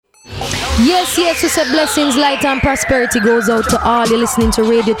Yes, we said blessings, light and prosperity goes out to all. You're listening to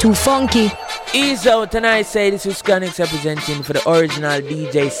Radio2Funky. Ease out, and I say this is Garnet representing for the original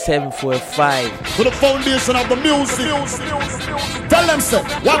DJ 745. For the foundation of the music. Tell them so,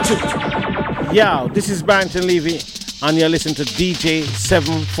 watch it. Yo, this is Barrington Levy, and you're listening to DJ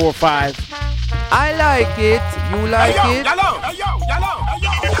 745. I like it. You like it?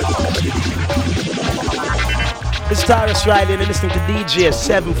 It's Taurus Riley, and listening to DJ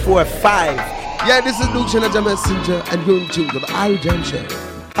 745. Yeah, this is Luke Shanaja Messenger, and you're in tune to the Irie Jamms Show.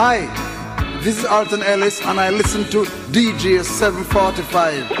 Hi, this is Alton Ellis, and I listen to DJ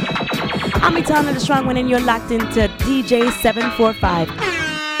 745. I'm Itana the Strong One, and you're locked into DJ 745.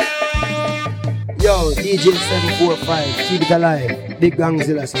 Yo, DJ 745, keep it alive. Big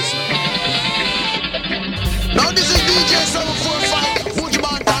Gangzilla session. Now this is DJ 745, Buju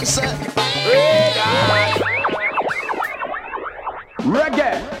dancer.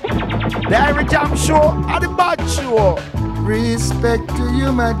 Reggae, the Irie Jamms Show, and the Bad Show. Respect to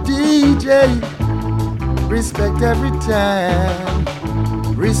you, my DJ. Respect every time.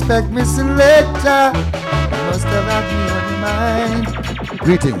 Respect me, selector. Must have had me on your mind.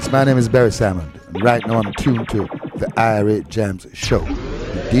 Greetings, my name is Barry Salmon, and right now I'm tuned to the Irie Jamms Show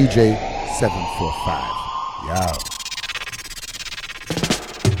with DJ 745. Yo.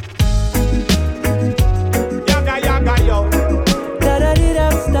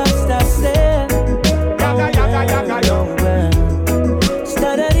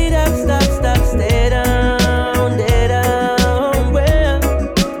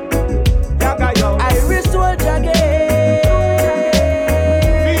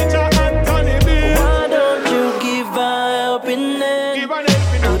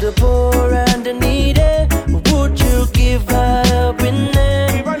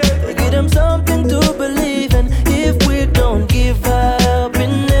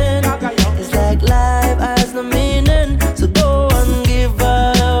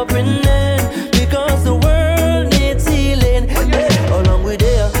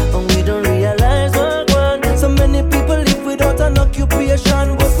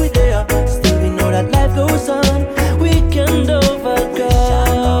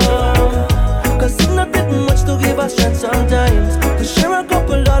 Sometimes to share a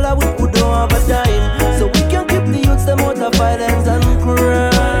couple dollar with who don't have a dime, so we can keep the youths them out of violence and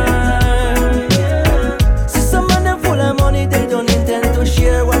crime. See some man them full of money they don't intend to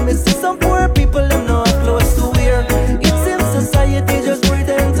share. When we see some poor people them know how close to wear. It seems society just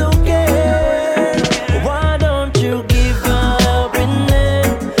pretend to care. Why don't you give a helping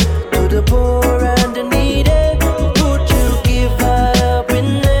hand to the poor and the needy? Would you give a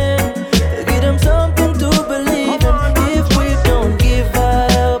helping hand? Give them something to believe.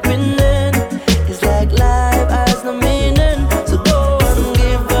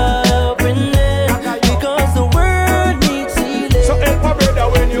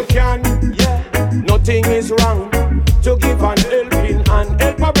 Is wrong to give an helping and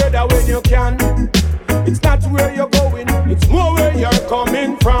help a brother when you can. It's not where you're going, it's more where you're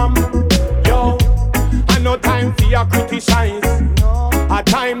coming from. Yo, I no time for you criticize, a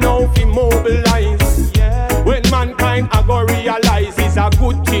time now for mobilize. When mankind I go realize it's a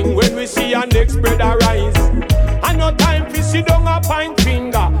good thing when we see our next brother rise. I no time for sit down a point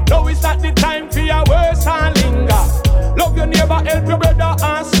finger. No, it's not the time for your words and linger. Love your neighbor, help your brother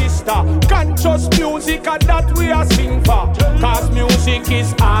and sister. Conscious music and that we are sing for. Cause music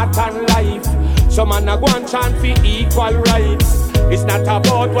is art and life. Some man a go and chant for equal rights. It's not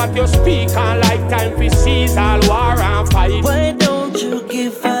about what you speak and like time for seize all war and fight. Why don't you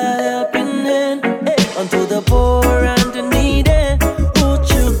give a helping hand unto the poor and the needy? Would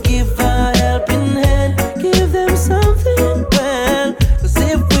you give a helping hand? Give them something well. Cause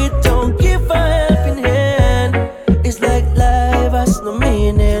if we don't give a helping hand, it's like life has no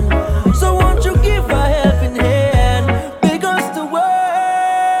meaning. So won't you give a helping hand? Because the world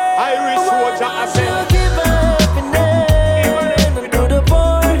Irish soldier I say give a helping hand to the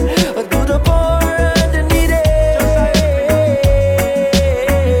poor and the needy.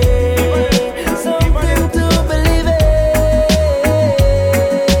 Something to believe in.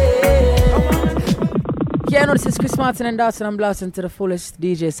 Yeah, no, this is Chris Martin and Dawson. I'm blasting to the fullest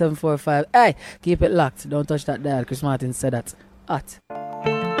DJ 745. Hey, keep it locked. Don't touch that dial. Chris Martin said that. Hot.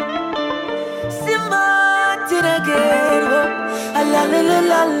 Martin again. I la la la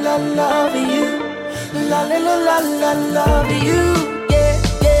la la love you. La la la la la love you. Yeah,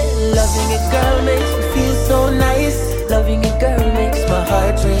 yeah. Loving a girl makes me feel so nice. Loving a girl makes my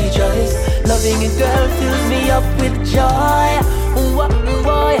heart rejoice. Loving a girl fills me up with joy.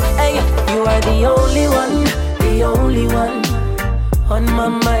 Boy, hey, you are the only one, On my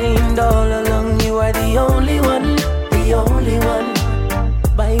mind all along, you are the only one, the only one.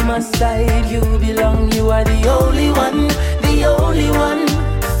 By my side you belong, you are the only one, the only one.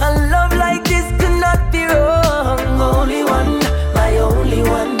 A love like this could not be wrong. Only one, my only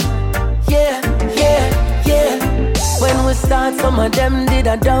one. Yeah, yeah, yeah. When we start, some of them did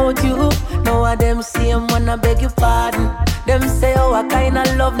I doubt you. Now of them see them when I beg your pardon. Them say, oh, what kind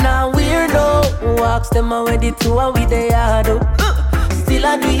of love now weirdo. Who asks them away the two and we they are do. Still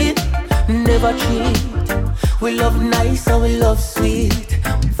I do it, never cheat. We love nice and we love sweet.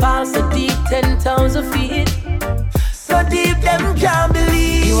 Fall so deep, 10,000 feet. So deep them can't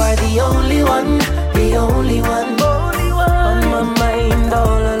believe. You are the only one, the only one. Only one. On my mind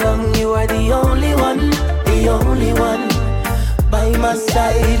all along, you are the only one, the only one. By my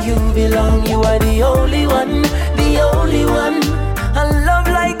side you belong, you are the only one, the only one. A love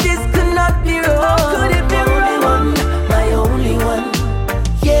like this could not be wrong. How could it be wrong? My only one.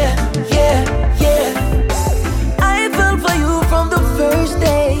 Yeah, yeah, yeah. I fell for you from the first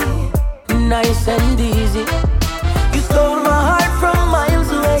day. Nice and easy. You stole my heart from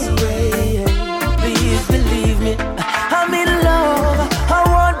miles away. Please believe me, I'm in love. I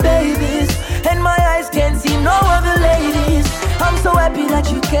want babies, and my eyes can't see no other ladies. I'm so happy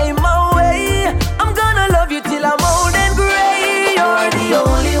that you came my way. I'm gonna love you till I'm old and gray. You're the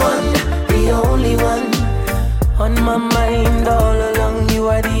only one, the only one. On my mind all along, you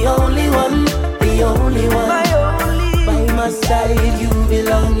are the only one, the only one. My only. By my side you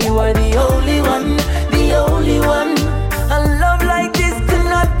belong, you are the only one, the only one. A love like this could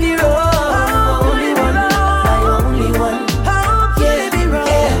not be wrong. Only one, my only one. How could it be wrong?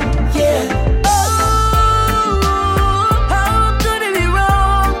 Yeah, yeah. How could it be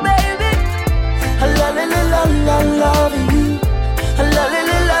wrong, baby? La la la la la, loving you. La la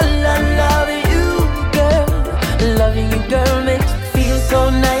la la la, loving you, girl. Loving you, girl, makes me feel so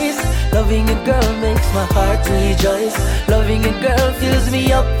nice. Loving a girl makes my heart rejoice. Loving a girl fills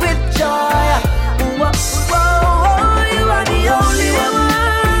me up with joy. Whoa, whoa, whoa, you are the only one,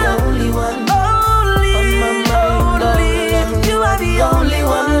 the only one. Only, on my mind, only, you are the only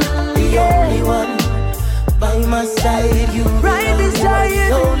one, the only one. By my side, you right beside you,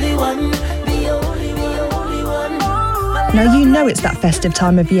 the only one, the only one. Now you know it's that festive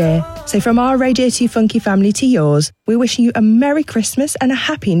time of year. So from our Radio2Funky family to yours, we're wishing you a Merry Christmas and a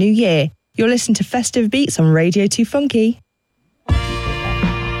Happy New Year. You're listening to Festive Beats on Radio2Funky.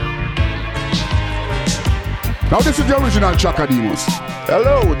 Now this is the original Chakademos.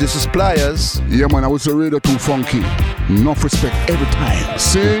 Hello, this is Pliers. Yeah man, I was a Radio2Funky. Enough respect every time.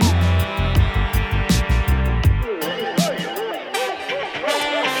 Sing.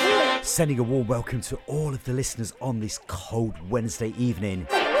 Sending a warm welcome to all of the listeners on this cold Wednesday evening.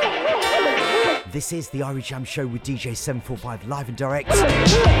 This is the Irie Jamms Show with DJ 745 live and direct.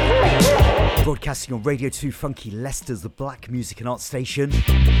 Broadcasting on Radio2Funky, Leicester's the black music and art station.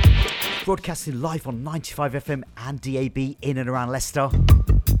 Broadcasting live on 95 FM and DAB in and around Leicester.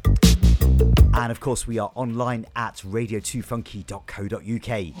 And of course we are online at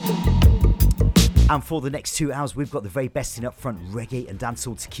radio2funky.co.uk. And for the next 2 hours, we've got the very best in upfront reggae and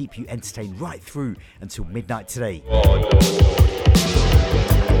dancehall to keep you entertained right through until midnight today.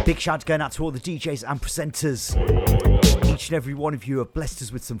 Big shout going out to all the DJs and presenters. Each and every one of you have blessed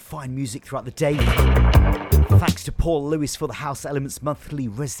us with some fine music throughout the day. Thanks to Paul Lewis for the House Elements monthly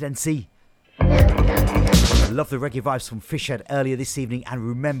residency. Love the reggae vibes from Fishhead earlier this evening. And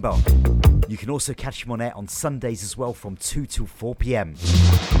remember, you can also catch him on air on Sundays as well from 2 till 4 p.m.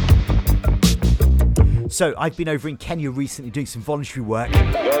 So, I've been over in Kenya recently doing some voluntary work.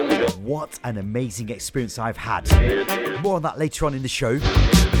 What an amazing experience I've had. More on that later on in the show.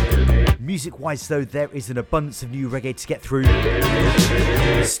 Music-wise though, there is an abundance of new reggae to get through.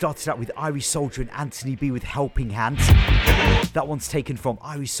 Started out with Irie Soldiah and Anthony B with Helping Hand. That one's taken from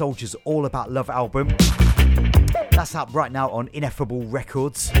Irie Soldier's All About Love album. That's out right now on Ineffable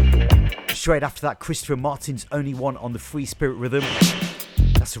Records. Straight after that, Christopher Martin's Only One on the Free Spirit rhythm.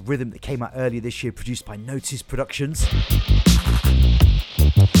 That's a rhythm that came out earlier this year, produced by Notice Productions.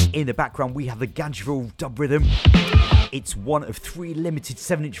 In the background, we have the Ganjaville dub rhythm. It's one of 3 limited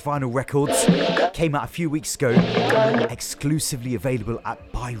 7-inch vinyl records. Came out a few weeks ago, exclusively available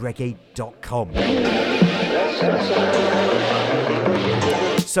at buyreggae.com.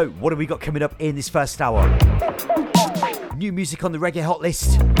 So, what have we got coming up in this first hour? New music on the Reggae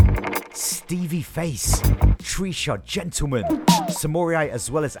Hotlist. Stevie Face, Treesha, Gentleman, Samory, as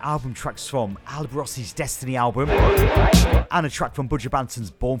well as album tracks from Alborosie's Destiny album and a track from Buju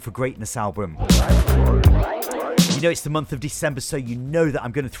Banton's Born for Greatness album. You know it's the month of December, so you know that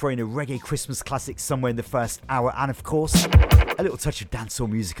I'm going to throw in a reggae Christmas classic somewhere in the first hour, and of course, a little touch of dancehall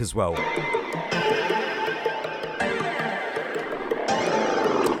music as well.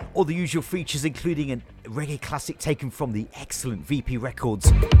 All the usual features, including a reggae classic taken from the excellent VP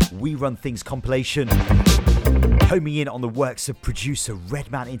Records We Run Things compilation. Homing in on the works of producer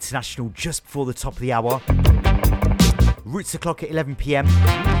Redman International just before the top of the hour. Roots o'clock at 11 PM.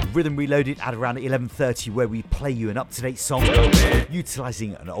 Riddim Reloaded at around 11:30, where we play you an up-to-date song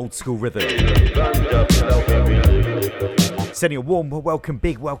utilising an old-school rhythm. Sending a warm welcome,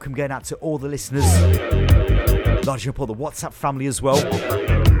 big welcome going out to all the listeners. Largely up on the WhatsApp family as well.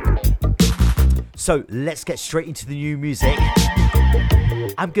 So let's get straight into the new music.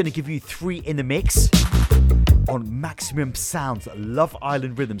 I'm going to give you 3 in the mix on Maximum Sound's Love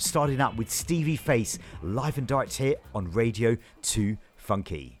Island Rhythm, starting out with Stevie Face, live and direct here on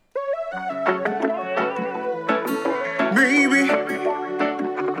Radio2Funky. Baby,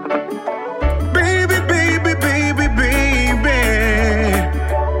 baby, baby, baby, baby,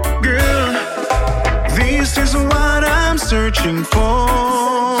 girl, this is what I'm searching for.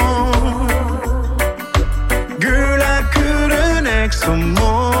 Girl, I couldn't ask for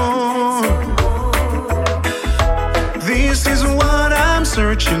more. This is what I'm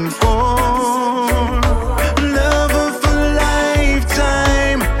searching for. Love of a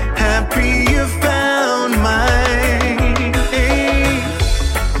lifetime. Happy you found mine. Hey,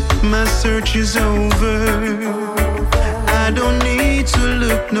 my search is over. I don't need to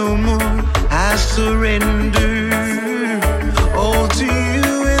look no more. I surrender all to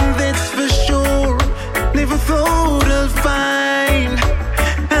you, and that's for sure. Never thought I'd find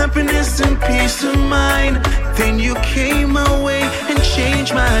happiness and peace of mind. Then you came my way and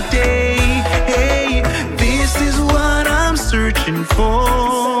changed my day. Hey, this is what I'm searching for.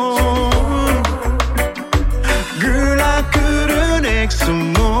 Girl, I couldn't ask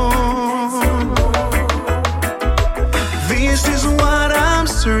some more. This is what I'm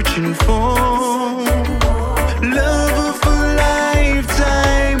searching for. Love of a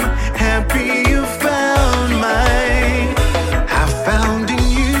lifetime. Happy you found mine. I found in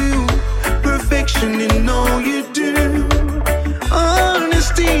you perfection in all you do.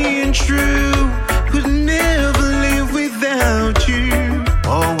 Honesty and true. Could never live without you.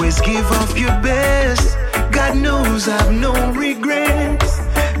 Always give off your best. God knows I've no regrets.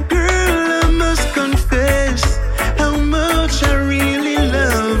 Girl, I must confess how much I really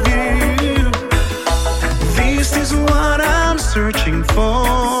love you. This is what I'm searching for.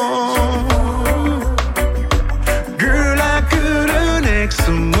 Girl, I couldn't ask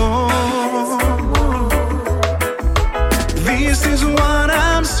some more. This is what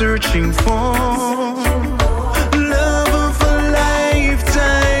I'm searching for. Love of a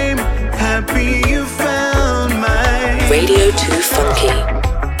lifetime. Happy you found mine. Radio2Funky.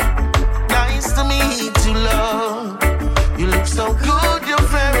 Nice to meet you, love. You look so good, you're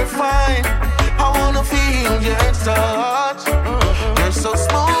very fine. I wanna feel your touch. You're so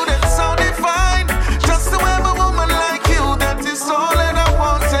smooth and so divine. Just to have a woman like you, that is all that I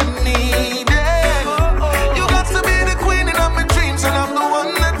want and needed. You got to be the queen in my dreams, and I'm the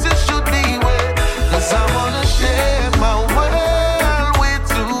one that you should be with. 'Cause I wanna share my world with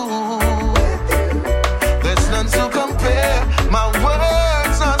you. There's none to compare. My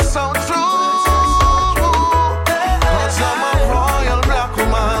words are so true. 'Cause I'm a royal black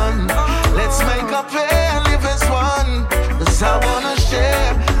woman. Let's make a pair, live as one. 'Cause I wanna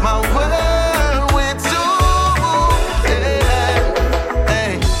share my world with you. Yeah.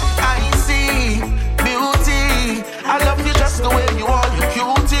 Hey, I see beauty. I love you just the way you are, you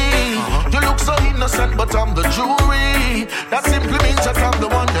cutie. You look so innocent, but I'm the jury. That simply means that I'm the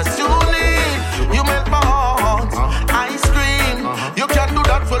one that's you need. You melt my heart, ice cream. You can't do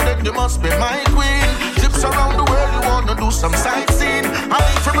that, well then you must be my queen. Trips around the world, you wanna do some sightseeing. I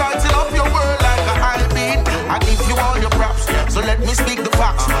need to brighten up your world like a high beam. I give you all your props, so let me speak the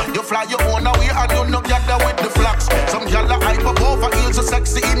facts. You fly your own away and you no gather with the flax. Some gyal are hype up over heels, so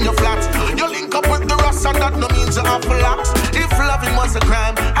sexy in your flats. You link up with the rust and that no means you have relax. If loving was a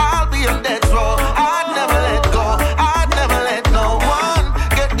crime, I'll be on death row. I'd never let go, I'd never let no one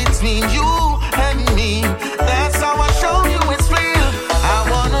get between you and me. That's how I show you it's real. I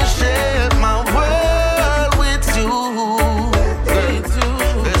wanna share my world with you.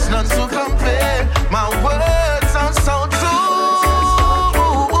 There's none to compare. My words are so true.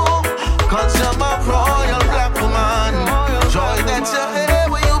 'Cause you're my royal black woman. Joy that you're here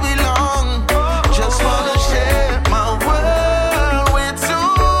where you belong. Just wanna share my world with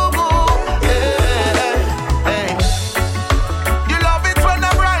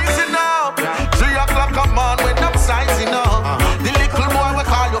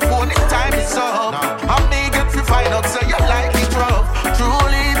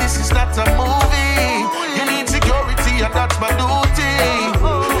that's my duty.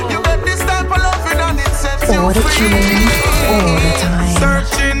 You get this type of loving and it sets you free. All the time.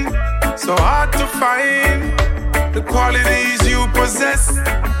 Searching, so hard to find the qualities you possess.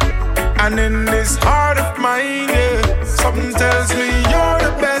 And in this heart of mine, yeah, something tells me you're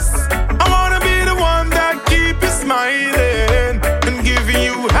the best. I wanna be the one that keep you smiling and giving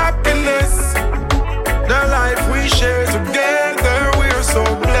you happiness. The life we share together, we're so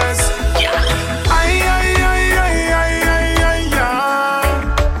blessed.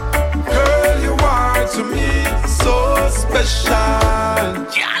 Girl, you are to me so special.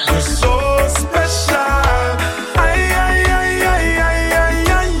 You're so special.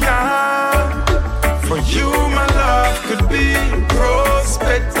 For you, my love could be rose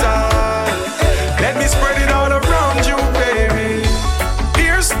petals. Let me spread it all around you, baby.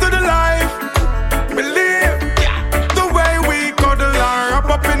 Here's to the life we live. The way we cuddle and wrap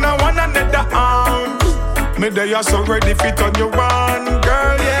up in one another arms. Me they are so ready fit on your one,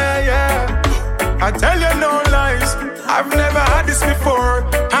 girl, yeah, yeah. I tell you no lies, I've never had this before.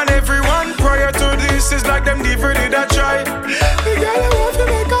 And everyone prior to this is like them never did I try. The girl I want to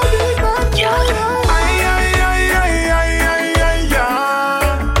make a big man, yeah.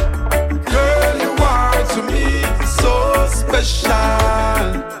 Girl, you are to me so special.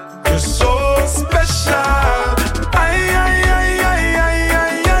 You're so special.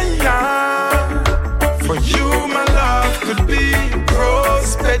 For you, my love could be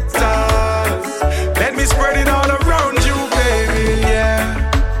rose petals. Let me spread it all around you, baby,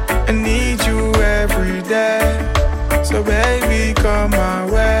 yeah. I need you every day. So baby, come my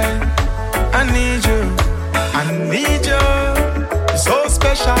way. I need you. You're so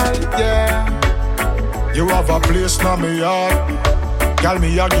special, yeah. You have a place now, me heart. Girl,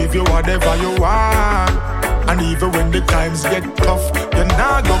 me I give you whatever you want. And even when the times get tough, you're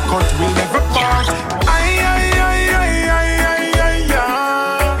not go cut, we'll never part.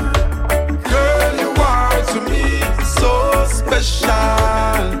 Girl, you are to me so special.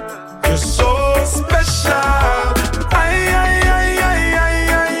 You're so special.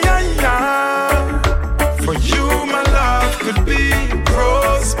 For you, my love could be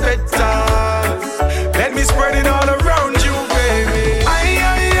rose petals. Let me spread it all around you, baby.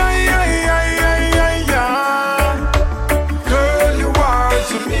 Girl, you are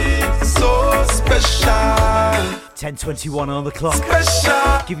to me so special. 10:21 on the clock.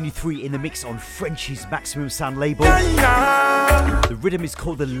 Special. Giving you 3 in the mix on Frenchie's Maximum Sound label. The rhythm is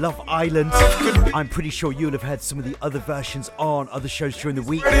called the Love Island. I'm pretty sure you'll have heard some of the other versions on other shows during the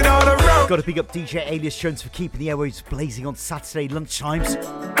week. Got to pick up DJ Aleighcia Scott for keeping the airwaves blazing on Saturday lunchtimes.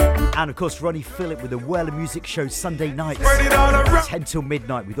 And of course, Ronnie Phillip with the World of Music show Sunday nights, 10 till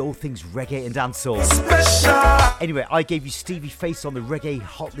midnight with all things reggae and dancehall. Anyway, I gave you Stevie Face on the Reggae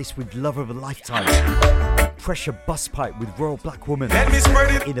Hotlist with Love of a Lifetime. Pressure Bus Pipe with Royal Black Woman.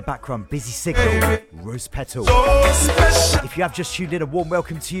 In the background, Busy Signal, Rose Petal. If you have just tuned in, a warm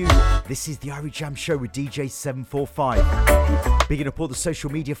welcome to you. This is the Irie Jamms Show with DJ 745. Bigging up all the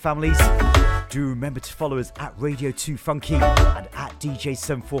social media families. Do remember to follow us at Radio2Funky and at DJ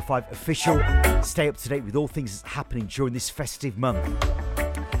 745 Official. Stay up to date with all things that's happening during this festive month.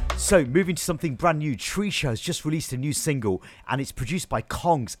 So, moving to something brand new, Treesha has just released a new single and it's produced by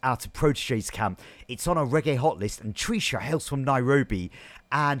Kongs out of Protoje's camp. It's on our Reggae Hotlist and Treesha hails from Nairobi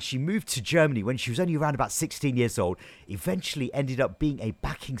and she moved to Germany when she was only around about 16 years old, eventually ended up being a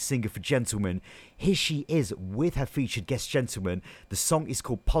backing singer for Gentleman. Here she is with her featured guest Gentleman. The song is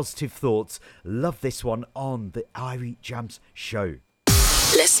called Positive Thoughts. Love this one on the Irie Jamms Show.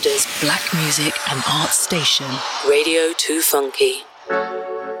 Leicester's Black Music and Arts Station, Radio2Funky.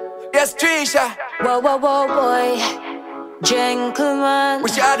 Yes, Treesha. Whoa, whoa, whoa, boy. Gentleman.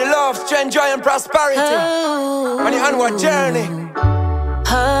 Wish you had the love, strength, joy, and prosperity on your onward journey.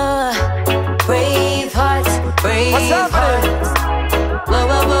 Brave heart, brave What's happening? heart. Whoa,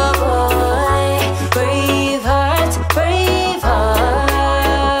 whoa, whoa, boy. Brave heart, brave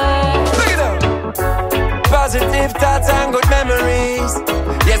heart. Look it up. Positive thoughts and good memories.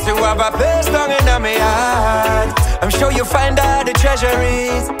 Yes, you have a place down in my heart. I'm sure you'll find out the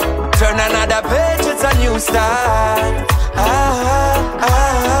treasuries. Turn another page, it's a new start.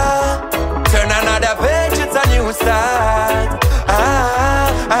 Turn another page, it's a new start.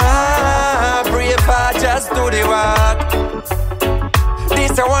 Brave heart, just do the work.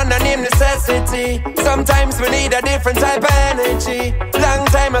 This a one and name necessity. Sometimes we need a different type of energy. Long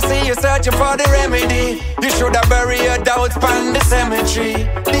time I see you searching for the remedy. You should have buried your doubts on the cemetery.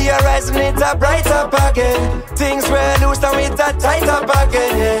 The horizon it's a bright up again. Things were loose and it's a tight up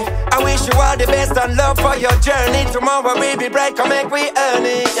again, yeah. I wish you all the best and love for your journey. Tomorrow will be bright, come make we earn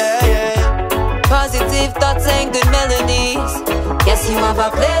it, yeah, yeah. Positive Positive thoughts and good melodies. Yes, you have a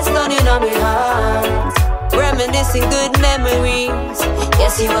place done in my heart. Reminiscing good memories.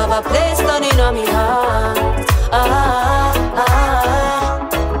 Yes, you have a place done in my heart.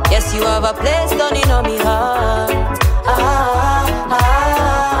 Yes, you have a place done in my heart.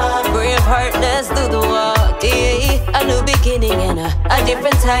 Brave heart, let's do the walk. Yeah, a new beginning and a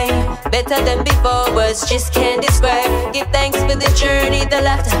different time. Better than before, words just can't describe. Give thanks for the journey, the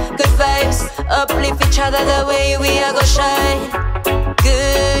laughter, good vibes. Uplift each other the way we are gonna shine.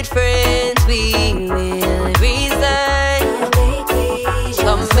 Good friends, we will resign.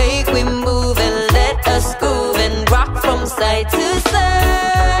 Come make we move and let us groove and rock from side to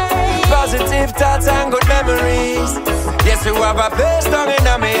side. Positive thoughts and good memories. Yes, you have a place down in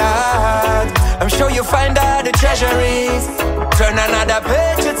my heart. I'm sure you'll find all the treasuries. Turn another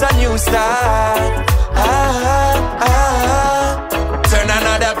page, it's a new start. Turn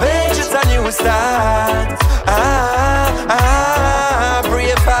another page, it's a new start.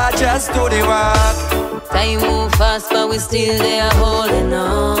 Brave heart, just do the walk. Time move fast, but we still there holding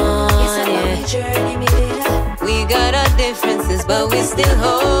on. Yeah. We got our differences, but we still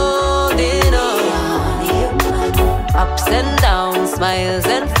holding on. Ups and downs, smiles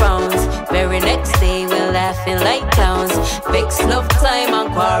and frowns. Very next day we're laughing like clowns. Fix enough time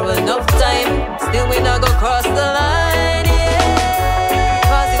and quarrel enough time. Still we not go cross the line, yeah.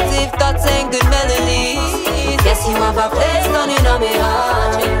 Positive thoughts and good melodies. Yes, you have a place done in my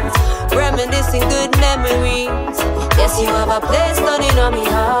heart. Reminiscing good memories. Yes, you have a place done in my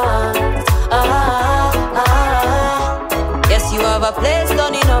heart. Yes, you have a place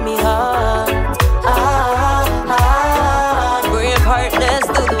done in my heart. Brave heart, let's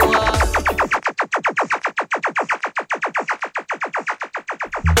do the walk.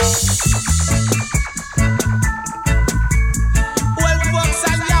 Well, folks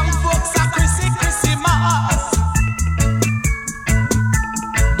and young folks are Christmas.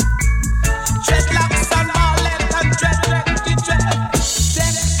 Dreadlocks and mullet and dread.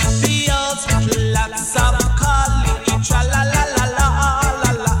 Deck the earth with lots of collie.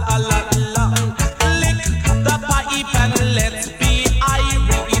 Tra-la-la-la-la-la-la-la-la. Lick the pipe and let's be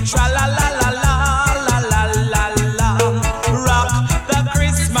Irie. Tra-la-la-la-la-la-la-la-la. Rock the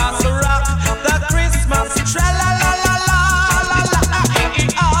Christmas, tra-la-la-la-la-la-la.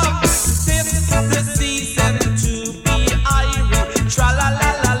 This the season to be Irie.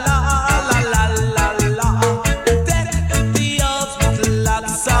 Tra-la-la-la-la-la-la-la. Deck the earth with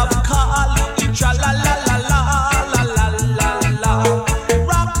lots of collie. Tra-la-la-la-la-la-la-la.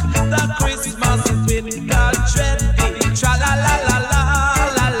 Rock the Christmas with the dreaded.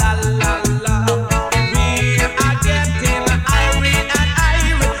 Tra-la-la-la-la-la-la-la. We are getting Irie and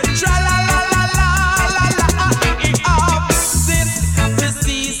Irie. Tra-la-la-la-la-la-la. This the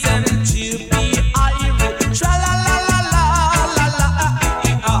season to be Irie. Tra-la-la-la-la-la-la.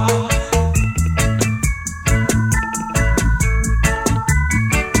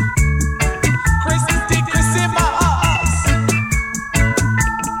 Christy Christmas.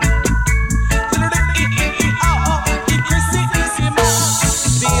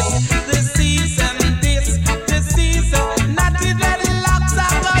 Christy Christmas. This the season. Natty dreadlocks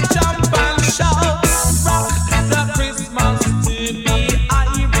are gonna jump and shout. Rock the Christmas to be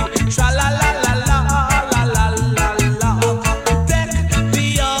Irie. Tra-la-la-la-la-la-la-la-la. Deck the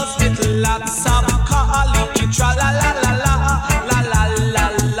earth with lots of collie.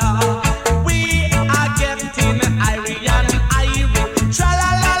 Tra-la-la-la-la-la-la-la. We are getting Irie and Irie.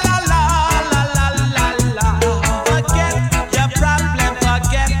 Tra-la-la-la-la-la-la-la. Forget your problem,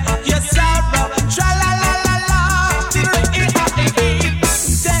 forget your sorrow. Tra-la-la-la-la.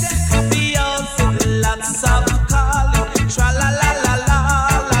 Deck the earth with lots of collie.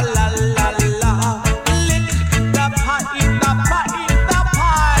 Tra-la-la-la-la-la-la-la-la. Lick the pipe.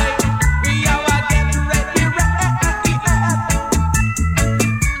 We are get ready.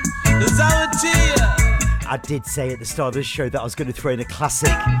 Souljah. I did say at the start of this show that I was going to throw in a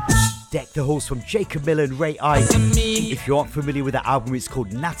classic. Deck the Horse from Jacob Miller and Ray I. If you aren't familiar with that album, it's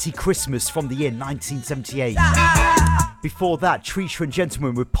called Natty Christmas from the year 1978. Before that, Treesha and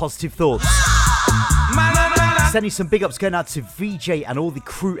Gentleman with Positive Thoughts. Sending some big ups going out to VJ and all the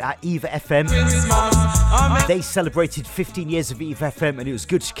crew at Eva FM. They celebrated 15 years of Eva FM and it was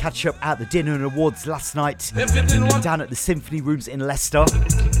good to catch up at the dinner and awards last night down at the Symphony Rooms in Leicester.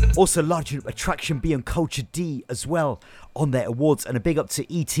 Also large attraction B and Culture D as well on their awards, and a big up to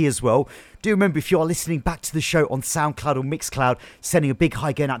ET as well. Do remember, if you are listening back to the show on SoundCloud or Mixcloud, sending a big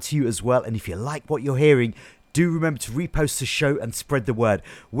hi going out to you as well. And if you like what you're hearing, Do remember to repost the show and spread the word.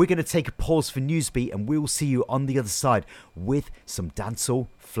 We're going to take a pause for Newsbeat and we'll see you on the other side with some dancehall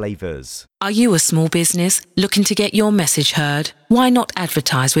flavours. Are you a small business looking to get your message heard? Why not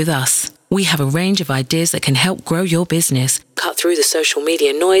advertise with us? We have a range of ideas that can help grow your business, cut through the social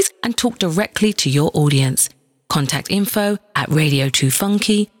media noise and talk directly to your audience. Contact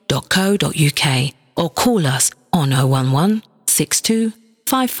info@radio2funky.co.uk or call us on 011 62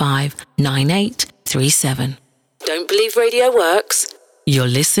 55 9837. Don't believe radio works? You're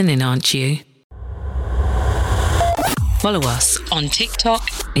listening, aren't you? Follow us on TikTok,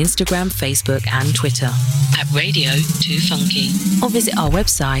 Instagram, Facebook and Twitter at Radio2Funky or visit our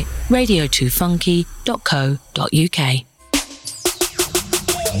website radio2funky.co.uk.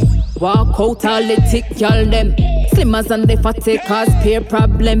 Walk out all the thick y'all them. Slimmers and the fatty cause peer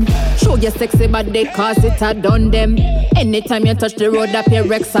problem. Show your sexy body cause it a done them. Anytime you touch the road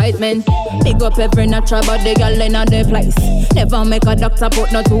appear excitement. Big up every natural body girl in the place. Never make a doctor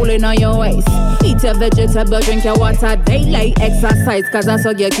put no tool in your waist. Eat your vegetable, drink your water, daylight exercise cause that's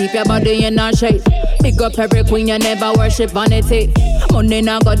how you keep your body in a shape. Big up every queen you never worship vanity. Money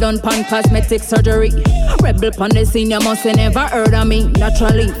now go done pan cosmetic surgery. Rebel pan the scene you must never heard of me.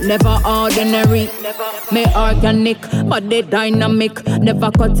 Naturally, never ordinary. Me organic, body dynamic.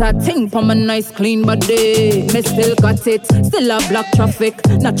 Never cut a thing from a nice clean body. Me still got it, still a black traffic.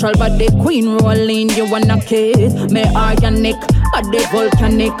 Natural body queen rolling, you wanna kiss. Me organic, body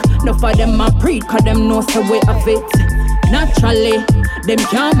volcanic. No for them a breed, cause them know the way of it. Naturally, them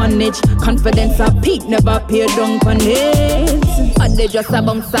can't manage. Confidence a peak, never pay down on it. But they just a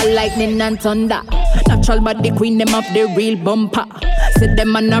bounce of lightning and thunder. Natural body queen, them up the real bumper. Say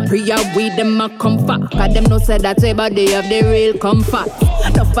them and a prayer, we them a comfort. Cause them no say that they body have the real comfort.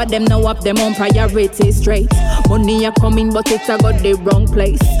 Enough of them now up them own priority straight. Money a coming but it's a got the wrong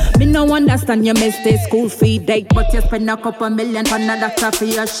place. Me no understand you miss the school fee date. But you spend a couple million on a doctor for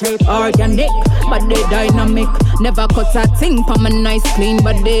your shape. Organic, body dynamic. Never cut a thing from a nice clean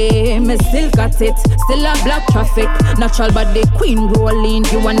body. Me still got it, still a black traffic. Natural body queen rolling,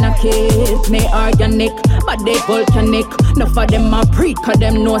 you wanna kiss. Me organic, body volcanic. Enough of them a preach, cause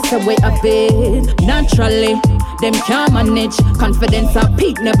them know the way of it. Naturally, them can't manage. Confidence a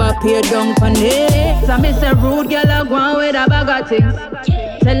peak, never pay down on it. So me say rude girl a go on with a bag of things.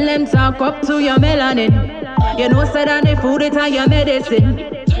 Tell them talk up to your melanin. You know say that the food it and your medicine.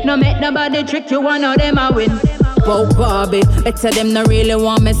 No make nobody trick you, one of them a win. Wow, Bobby, better them no really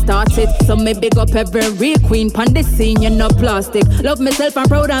want me start it. So me big up every real queen pon the scene, you no plastic. Love myself and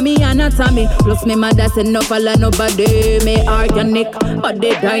proud of me anatomy. Plus me mother said no follow nobody. Me organic,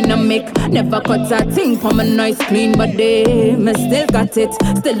 body dynamic. Never cut a thing from a nice clean body. Me still got it,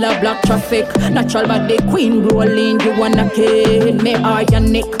 still a black traffic. Natural body queen rolling, you wanna kid. Me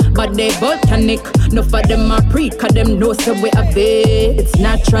organic, body volcanic. No for them a preach, cause them know the way of it. It's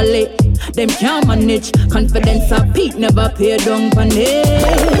naturally, them can't manage. Confidence a peak, never pay down on it.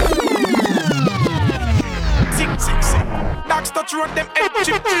 Dogs touch road, them head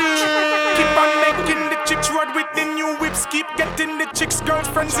chip. Keep on making the chicks road with the new whips. Keep getting the chicks,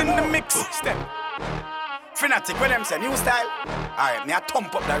 girlfriends in the mix. Step. Fanatic, what them say? New style? Alright, me a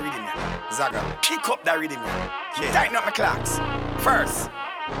thump up that rhythm, Zaga. Kick up that rhythm, yeah. Tighten up my clocks. First.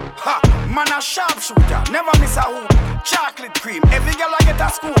 Ha! Man a sharpshooter, never miss a hoop. Chocolate cream, every girl I get a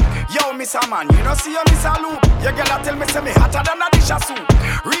scoop. Yo, miss a man, you know see you miss a loop. Your girl a tell me say me hotter than a dish of soup.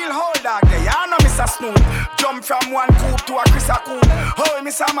 Real whole dog there, you know miss a snoop. Jump from one coop to a Chris a coop. Oh,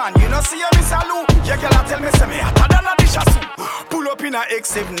 miss a man, you know see you miss a loop. Your girl a tell me say me hotter than a dish of soup. Pull up in a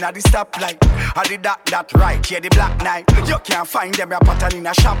X7 at the stoplight. I did that right, yeah the black knight. You can't find them a pattern in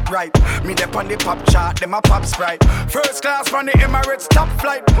a shop right. Me dep on the pop chart, them a pop sprite. First class from the Emirates top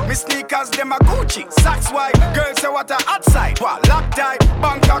flight. Me sneakers, them a Gucci, socks white. Girls say what a outside, what lock tight.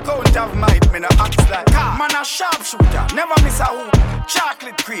 Bank account of might, me no act like. Man a sharpshooter, never miss a hoop.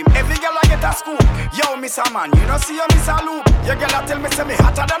 Chocolate cream, every girl I get a scoop. Yo, miss a man, you know see you miss a loop. Your girl a tell me say me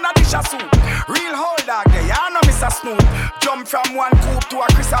hotter than a dish of soup. Real whole dog there, you know miss a snoop. Jump from one coop to a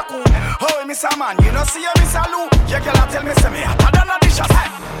Chris a coop. Oh, miss a man, you know see you miss a loop. Your girl a tell me say me hotter than a dish of soup.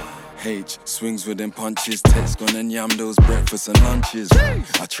 H swings with them punches, text gone and yam those breakfasts and lunches.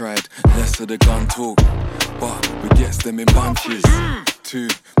 I tried less of the gun talk, but we gets them in bunches. Two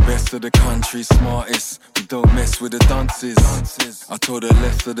best of the country, smartest. We don't mess with the dunces. I told her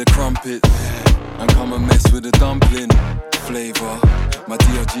less of the crumpets and come and mess with the dumpling flavor. My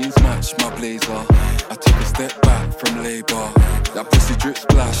Dior jeans match my blazer. I took a step back from labor. That pussy drip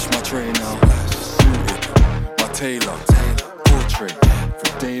splash my trainer. Suited my tailor. Portrait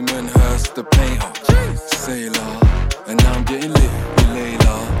for Damon Hirst the painter. Sailor, and now I'm getting lit with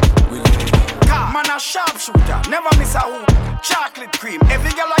Layla. Man a sharpshooter, never miss a hoop. Chocolate cream,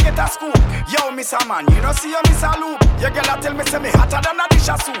 every girl I get a scoop. Yo, miss a man, you know see you miss a loop. Your girl a tell me say me hotter than a dish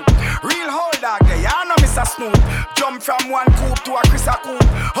of soup. Real whole dog there, you know miss a snoop. Jump from one coop to a Chris a coop.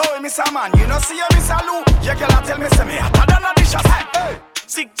 Oh, miss a man, you know see you miss a loop. Your girl a tell me say me hotter than a dish of soup. Hey,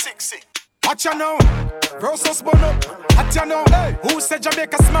 sick. Watch you know, Rosso spun up. What you know? Hey, who said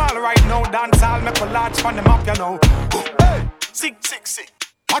Jamaica small right now? Dancehall make a large from the map, you know. Hey, sick.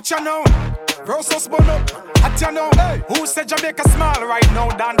 Watch you know, Rosso spun up. What you know? Hey, who said Jamaica small right now?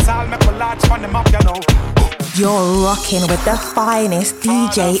 Dancehall make a large from the map, you know. You're rocking with the finest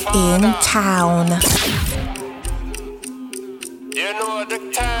DJ in town. You know the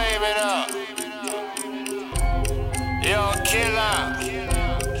time, you know. Yo, killer.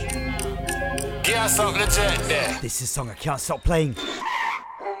 This is a song I can't stop playing.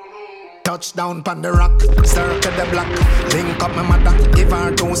 Touchdown pon the rock, circle the block. Link up my mother, give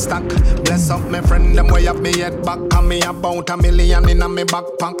her 2 stack. Bless up my friend, them way up me head back. And me about $1 million in a me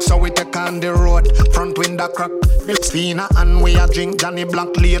backpack. So we take on the road, front window crack. Fina and we a drink Johnny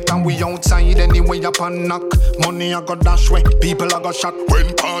Black. Later we outside anyway up and knock. Money I go dash way, people I go shot.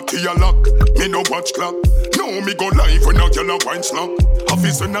 When party a lock, me no watch clock. No me go live when a yellow wine slap.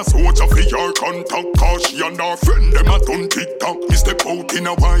 Office and a soldier for your contact. Cause she and her friend them a done TikTok. Me step out in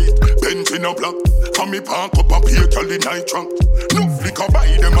a white, Benji in a black. For me park up a pay girl in night truck. No flicker by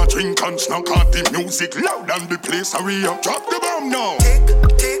them a drink and snack. At the music loud and the place a re-up. Drop the bomb now. Tick,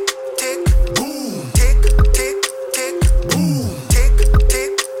 tick, tick, boom. Tick, tick, tick, boom. Tick,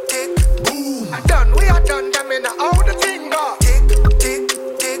 tick, tick, boom. Done, we are done them in all the thing go. Tick, tick,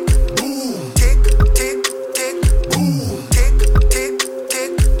 tick, boom. Tick, tick, tick, boom. Tick, tick,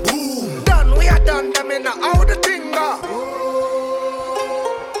 tick, boom. Done, we are done them in all the thing go.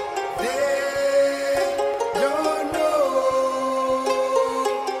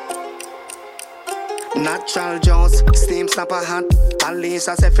 Natural Jones, steam snapper hat.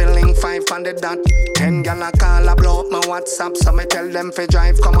 Aleighcia say feeling 5 on the dot. 10 gal a call a blow up my WhatsApp. So me tell them fi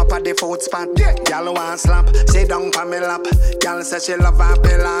drive, come up at the food spot. Gal want slap, sit down pa me lap. Gal say she love her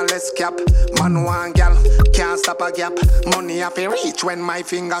pill and less cap. Man want gal, can't stop a gap. Money a fi reach when my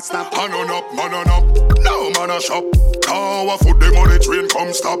fingers snap. Man on up, now man a shop. Car a foot the money train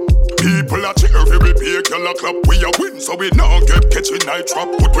come stop. People a cheer fi we pay gal a clap. We a win so we now get catching night trap.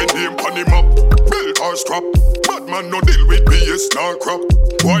 Put we name on him up. Belt or strap, bad man no deal with BS nor crap.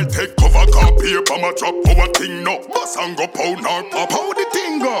 Boy take cover car paper my drop. Our thing no bus and go pound or pop. How the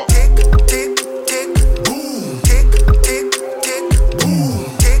thing go? Tick, tick, tick, boom. Tick, tick, tick, boom.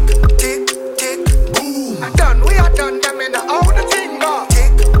 Tick, tick, tick, boom. Done, we are done them in all the thing go.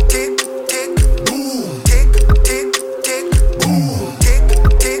 Tick, tick, tick, boom. Tick, tick, tick, boom. Tick,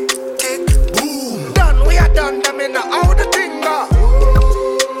 tick, tick, boom. Done, we are done them in all the thing go.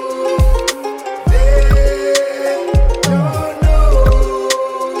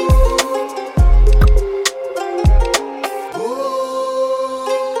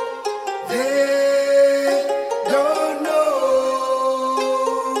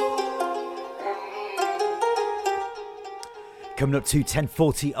 Coming up to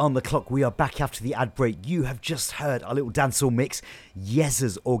 10:40 on the clock, we are back after the ad break. You have just heard our little dancehall mix,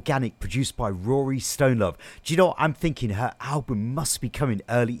 Yeza's Organic, produced by Rory Stonelove. Do you know what I'm thinking? Her album must be coming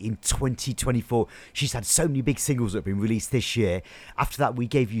early in 2024. She's had so many big singles that have been released this year. After that, we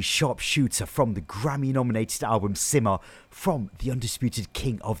gave you Sharpshooter from the Grammy-nominated album Simmer, from the undisputed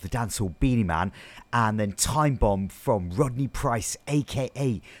king of the dancehall, Beanie Man, and then Time Bomb from Rodney Price,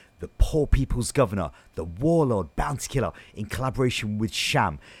 a.k.a. the Poor People's Governor, the Warlord, Bounty Killer, in collaboration with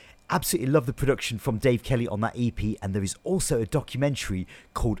Sham. Absolutely love the production from Dave Kelly on that EP, and there is also a documentary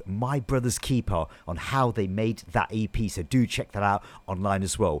called My Brother's Keeper on how they made that EP, so do check that out online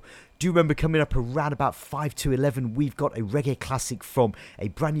as well. Do remember, coming up around about 5 to 11, we've got a reggae classic from a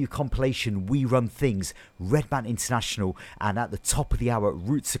brand new compilation, We Run Things, Redman International, and at the top of the hour,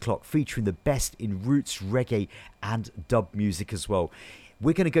 Roots O'Clock, featuring the best in roots, reggae and dub music as well.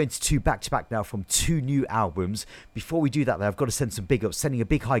 We're going to go into 2 back-to-back now from 2 new albums. Before we do that, though, I've got to send some big ups. Sending a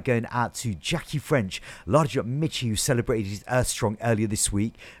big hi going out to Jackie French, largely up Mitchie, who celebrated his Earth Strong earlier this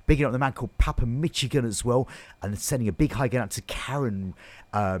week. Bigging up the man called Papa Michigan as well. And sending a big hi going out to Karen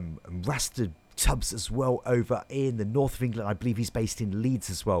Rasta Tubbs as well over in the north of England. I believe he's based in Leeds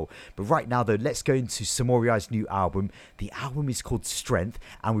as well. But right now, though, let's go into Samory's new album. The album is called Strength.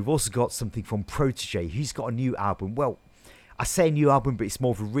 And we've also got something from Protoje. He's got a new album. Well, I say new album, but it's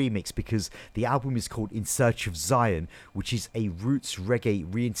more of a remix because the album is called In Search of Zion, which is a roots reggae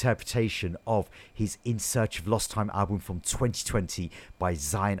reinterpretation of his In Search of Lost Time album from 2020 by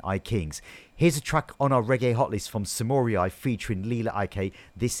Zion I Kings. Here's a track on our Reggae Hotlist from Samory featuring Leela IK.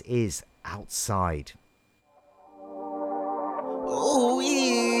 This is Outside. Oh,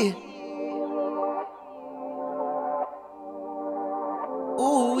 yeah.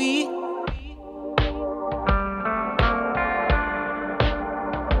 Oh, yeah.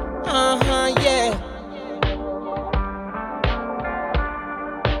 Yeah.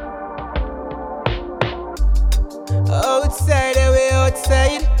 Outside, away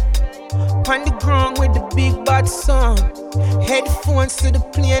outside. On the ground with the big bad sun. Headphones to the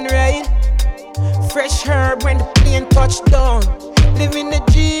plane ride. Fresh herb when the plane touch down. Living the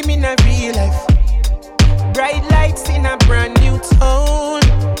dream in a real life. Bright lights in a brand new town.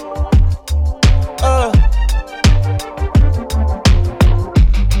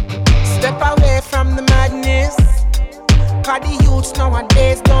 Step away from the madness. Cause the youths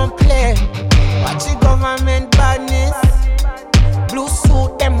nowadays don't play. Watch the government badness. Blue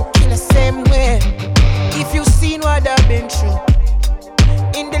suit, them will kill the same way. If you seen what I've been through,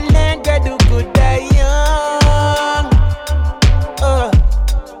 in the land, God do good, die young.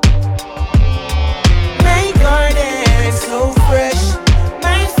 My garden so fresh,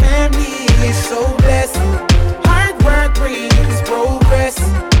 my family is so blessed. Hard work brings progress.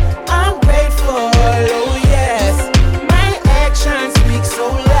 I'm grateful, oh yes. My actions speak so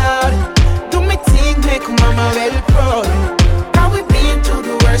loud. Do me thing, make mama well proud. Now we been through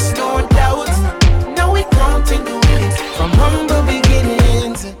the worst, no doubt. Now we counting the wins from humble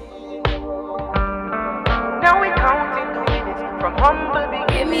beginnings. Now we counting the wins from humble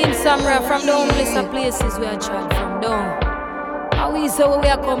beginnings. Yeah, me and Samory from the homeless places we are tried from down. How we say where we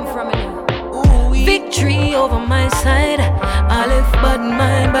are come from now. Victory over my side. I left bad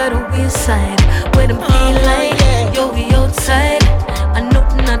mind by the wayside. Where them feel like yo we outside. And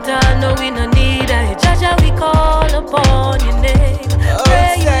nothing at all, no we no need it. Jaja we call upon your name.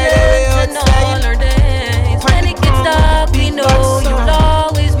 Praying and all our days. When it gets dark we know you'll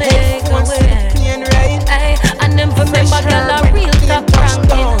always make a way. Ay, and them for me back a real top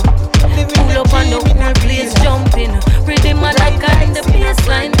ranking. Pull up on the whole place jumping. Riddim like and the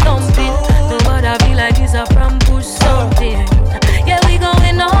bassline thumping. Nobody feel like it's a from push something. Yeah, we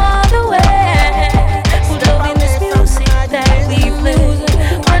going all the way. Put up in this music that we play.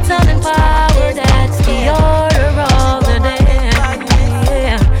 Our town and power, that's the order of the day.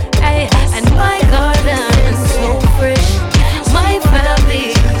 Yeah, ay, and my garden so fresh. My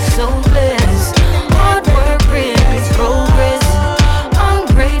family so blessed. Hard work brings progress. I'm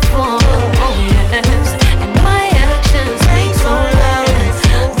grateful, oh yes. And my actions speak so loud.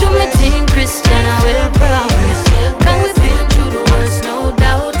 Do me thing, Christian, I will promise. Cause we've been through the worst, no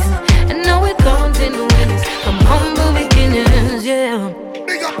doubt. And now we're counting the winners from humble beginnings, yeah.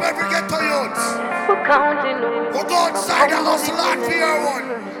 Big up every ghetto youths. We're counting the winners. We'll go outside the house lot for your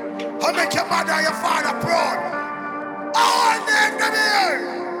one. I'll make your mother and your father proud. All name them here.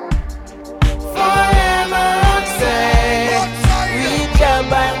 Forever outside. We jump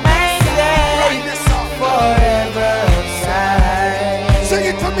by my side. Forever outside. Sing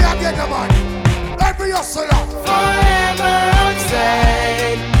it to me again, man. Every hustler. Forever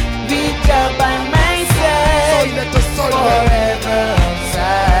outside. We jump by my side. Forever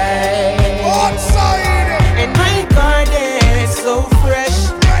outside. Outside. And my garden is so fresh.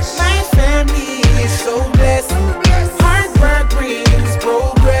 My family is so blessed. Hard work brings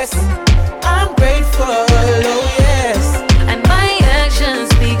progress. I'm grateful, oh yes. And my actions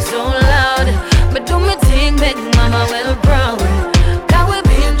speak so loud. But do me thing, make mama well proud. God we've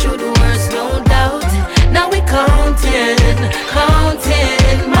been through the worst, no doubt. Now we counting.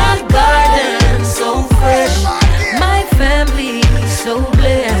 My garden so fresh. My family so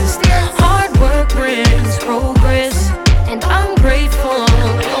blessed. Hard work brings progress. And I'm grateful,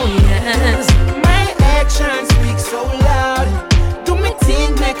 oh yes. My actions speak so loud. Do me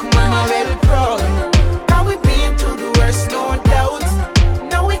thing, make mama well proud. Now we been through the worst, no doubt.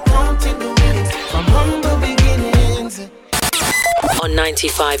 Now we counting the wins from humble beginnings. On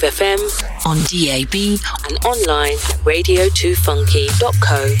 95 FM, on DAB, and online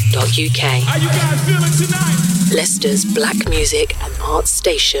radio2funky.co.uk. How you guys feeling tonight? Leicester's black music and arts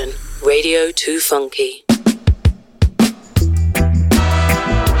station, Radio2Funky.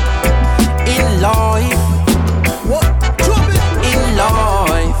 In life, what? In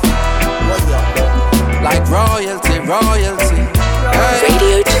life, like royalty. Hey.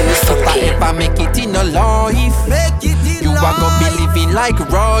 Radio2Funky. If I make it in a life, you are gonna be living like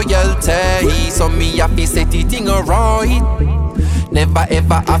royalty. So me have to set it in a right. Never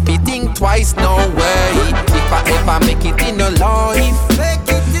ever have to think twice, no way. If I ever make it in a life,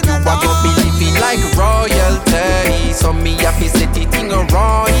 you are gonna be living like royalty. So me have to set it in a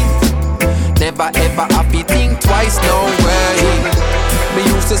right. Never ever have to think twice, no way. Me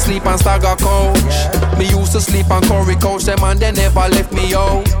used to sleep and start got coach. Me used to sleep on Corey Coach, them and they never left me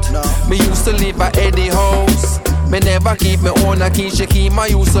out. Me used to live at Eddie House. Me never keep me own a Keisha key, I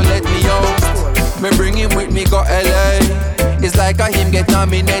used to let me out. Me bring him with me, go LA. It's like a him get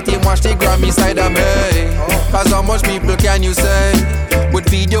nominated, watch the Grammy side of me. Cause how much people can you say? Would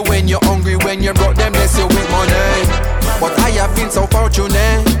feed you when you're hungry, when you're broke, them bless you with money. But I have been so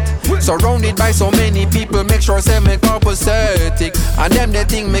fortunate, surrounded by so many people, make sure say me copacetic. And them they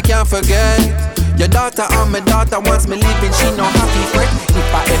think me can't forget. Your daughter and my daughter wants me living, she no happy fret.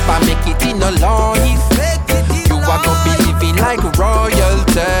 If I ever make it in a life, you are gonna be living like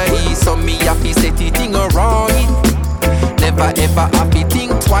royalty. So me happy set it in a right. Never ever happy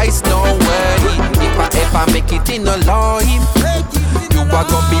think twice, no way. If I ever make it in a life, you are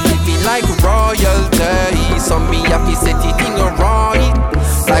gonna be living like royalty. So me happy set it in a right.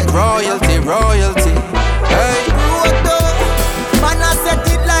 Like royalty, royalty. Hey. Man, I set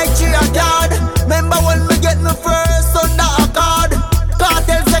it like tree of God. Remember when we get me first under a card?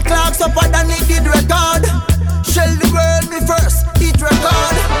 Cartels the clocks up and it did record. Shell the world me first, it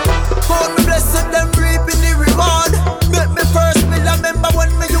record. Hold me blessed, them reaping the reward. Make me first meal, I remember when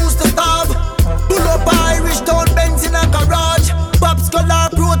me used to starve. Pull up a Irish town Benz in a garage. Pops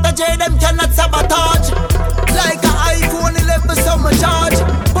color Protoje, them cannot sabotage. Like a iPhone 11, so me charge.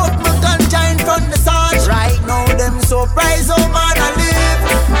 Put my ganja in front the sarge. Right now, them surprise, oh man, I live.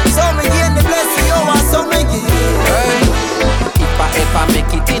 So me gain the blessing, oh, and so me give. Hey, if I ever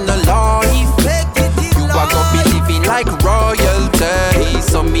make it in a life, you are gonna be living like royalty.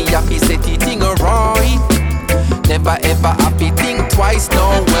 So me happy set it in a right. Never ever happy think twice, no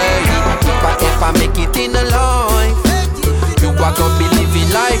way. If I ever make it in a life, you are gonna be living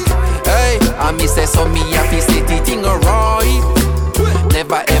like, hey, I me say so me happy set it in a right.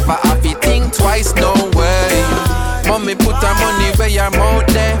 Never ever happy think twice, no way. Mommy put her money where your mouth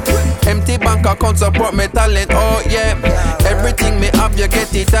there. Empty bank account support me talent, oh yeah. Everything me have you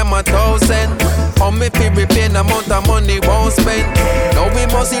get it, I'm 1,000. On me pay repaying amount of money won't spend. Now we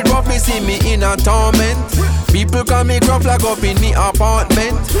must see rough, me see me in a torment. People call me gruff like up in me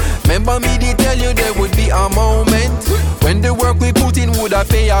apartment. Remember me they tell you there would be a moment when the work we put in would have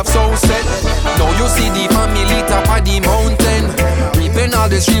pay off so set. Now you see the family top of the mountain, reaping all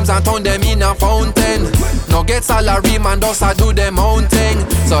the streams and turn them in a fountain. Now get salary man does I do them own thing.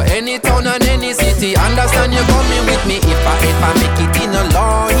 So any town and any city, understand you coming with me if I ever make it in a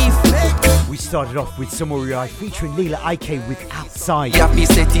life. We started off with Samory featuring Aleighcia with Outside.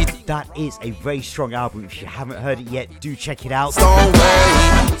 That is a very strong album. If you haven't heard it yet, do check it out.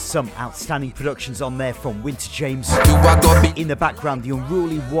 Some outstanding productions on there from Winter James. In the background, the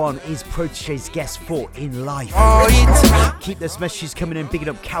unruly one is Protoje's guest for In Life. Keep those messages coming in, bigging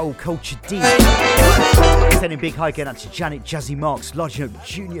up Carol Culture D. Sending big hi again out to Janet, Jazzy Marks, lodging up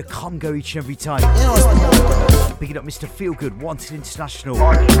Junior Congo each and every time. Bigging up Mr. Feelgood, Wanted International,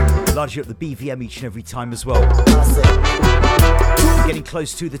 lodging up the BVM each and every time as well. Getting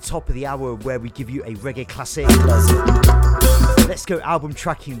close to the top of the hour where we give you a reggae classic. Let's go album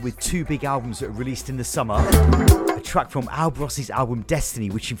tracking with two big albums that were released in the summer. A track from Alborosie's album Destiny,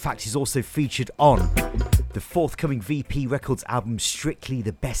 which in fact is also featured on the forthcoming VP Records album Strictly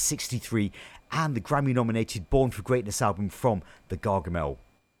the Best 63, and the Grammy-nominated Born for Greatness album from the Gargamel.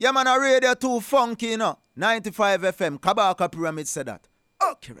 Yeah man, a Radio2Funky, you know. 95 FM, Kabaka Pyramid said that.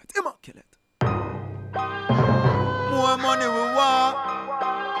 Accurate, immaculate. More money we want,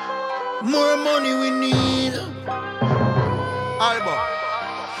 more money we need. Albo,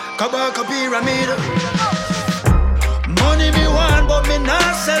 Kabaka Pyramid. Money me want, but me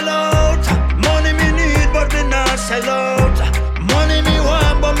not sell out. Money me need, but me not sell out. Money me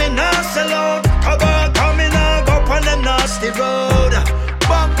want, but me not sell out. Kabaka me not go on them nasty road.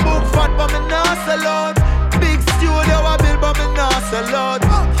 Bank book fat, but me not sell out. Big studio I build, but me not sell out.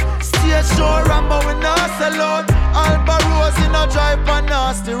 Stage show Rambo, we not sell out. Alborosie in a drive on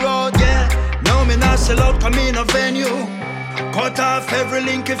nasty road. Yeah, now me not sell out, come in a venue. Cut off every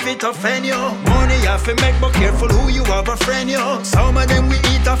link if it offend you. Money you have to make, but careful who you have a friend you. Some of them we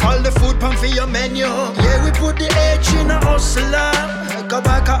eat off all the food pan for your menu. Yeah, we put the H in a hustler. Go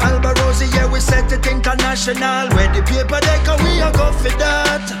back to Alborosie, yeah, we set it international. Where the paper decker, we a go for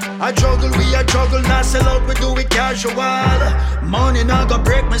that. I juggle, we a juggle, not sell out, we do it casual. Money not go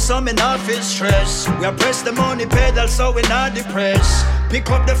break me, so me not feel stress. We a press the money pedal, so we not depressed. Pick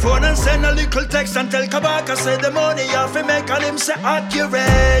up the phone and send a little text and tell Kabaka say the money you have to make and him say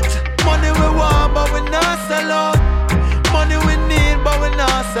accurate. Money we want but we not sell out. Money we need but we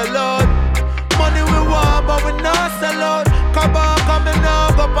not sell out. Money we want but we not sell out. Kabaka me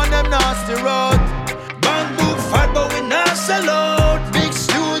now go on them nasty road. Bank book fat but we not sell out. Big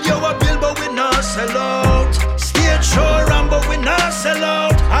studio a build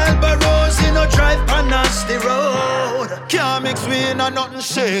in a nothing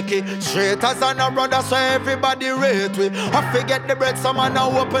shaky. Straight as an a brother, so everybody rate we. I forget the bread, some man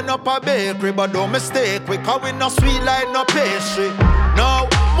now open up a bakery. But don't mistake we, cause we no sweet like no pastry. No,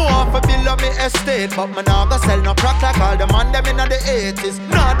 more for bill of me estate. But me nah go sell no crack like all the man them in the 80s.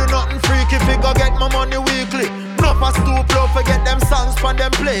 Nah do nothing freaky, fi go get my money weekly. No for stoop low, forget them songs from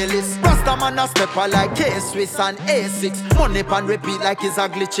them playlists. Rasta man a stepper like K-Swiss and A6. Money pan repeat like it's a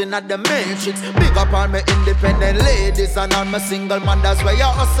glitching at the matrix. Big up on me independent ladies and on my single man. That's why you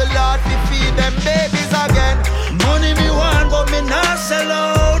hustle hard to feed them babies again. Money me want but me not sell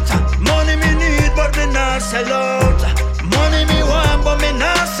out. Money me need but me not sell out. Money me want but me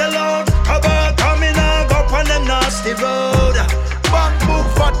not sell out. Come in and go on them nasty road. Bank book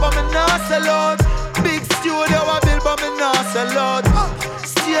fat but me not sell out. Big studio I build but me not sell out.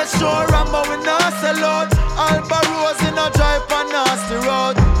 Stage show ram but we not sell out. Alborosie no drive on nasty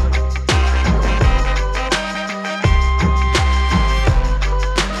road.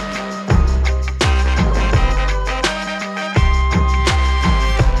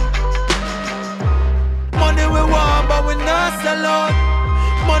 Money we want but we not sell out.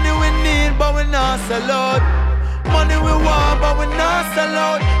 Money we need but we not sell out. Money we want but we not sell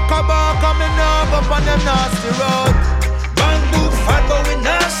out. Come on, coming up on them nasty road. Bank book fat but we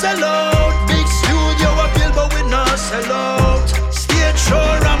not sell out. Big studio a build but we not sell out. Stage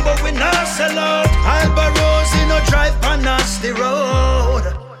show ram but we not sell out. Alborosie no drive on nasty road.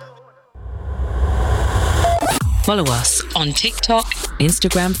 Follow us on TikTok,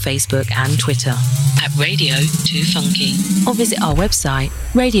 Instagram, Facebook and Twitter at Radio2Funky or visit our website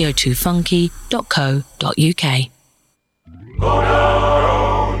radio2funky.co.uk. Go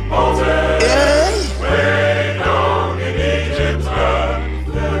down, Moses. Way down in Egypt's land.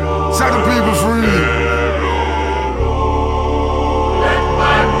 Set the people free. Let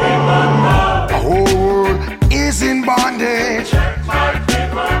my people go. The whole world is in bondage. Let my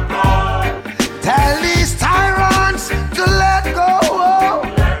people go. Tell these tyrants to let go.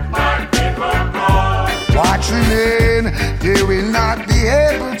 Let my people go. What remain, they will not be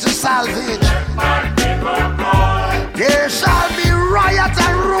able to salvage. Let my people go. There shall be riot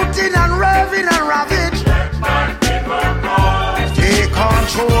and rooting and raving and ravage. Let my people go. They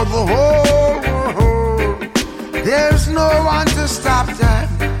control the whole world. There's no one to stop them.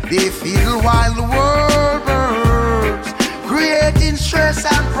 They fiddle while the world burns, creating stress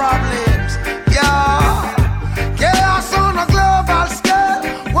and problems. Yeah, chaos on a global scale,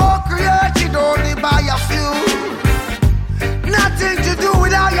 war created only by a few. Nothing to do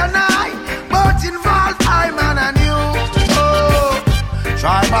with I and I, but involve I, man, and you. Oh,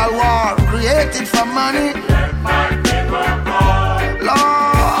 tribal war created for money. Let my people go.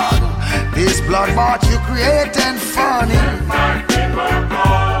 Lord, this bloodbath you created funny. Let my people go.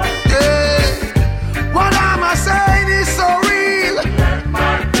 Yeah, what am I saying is so real. Let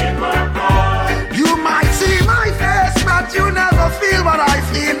my people go. You might see my face, but you never feel what I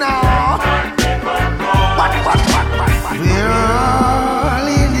feel now. Let my people go. What? We're all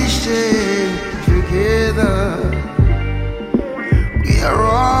in this chain together. We're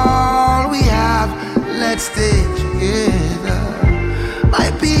all we have. Let's stay together.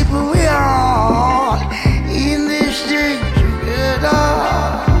 My people, we are all in this chain together.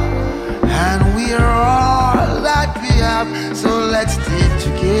 And we are all that we have. So let's stay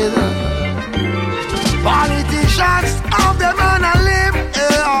together. Politicians of the man and live.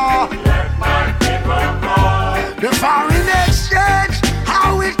 Let my people go. The foreign exchange,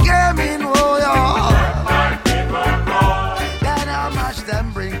 how it came in, oh yeah. Let my people go. Then how much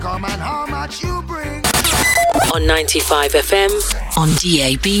them bring, come and how much you bring. On 95 FM, on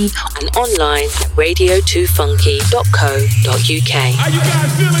DAB and online radio2funky.co.uk. How you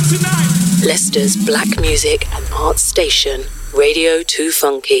guys feeling tonight? Leicester's black music and arts station,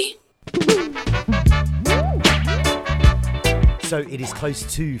 Radio2Funky. So it is close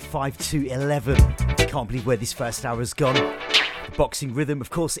to 5 to 11. Can't believe where this first hour has gone. Boxing Rhythm, of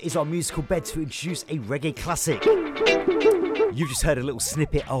course, is our musical bed to introduce a reggae classic. You just heard a little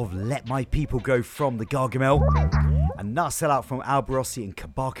snippet of Let My People Go from the Gargamel and Nah Sell Out from Alborosie and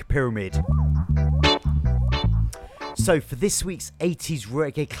Kabaka Pyramid. So for this week's 80s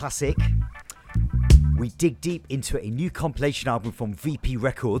reggae classic, we dig deep into a new compilation album from VP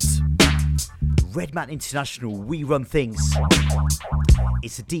Records, Redman International We Run Things.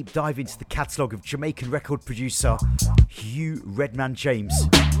 It's a deep dive into the catalogue of Jamaican record producer Hugh Redman James.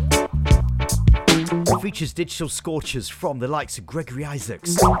 It features digital scorchers from the likes of Gregory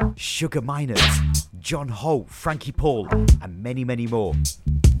Isaacs, Sugar Miners, John Holt, Frankie Paul, and many, many more.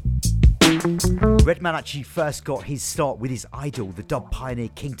 Redman actually first got his start with his idol, the dub pioneer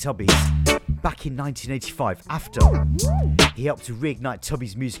King Tubby's, back in 1985 after he helped to reignite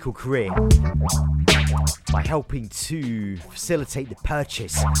Tubby's musical career by helping to facilitate the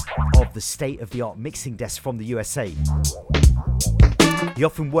purchase of the state-of-the-art mixing desk from the USA. He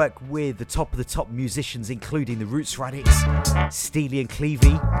often worked with the top of the top musicians, including the Roots Radix, Steely and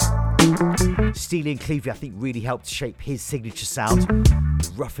Clevie. Steely and Clevie, I think, really helped shape his signature sound.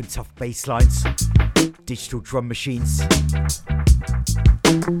 The rough and tough bass lines, digital drum machines.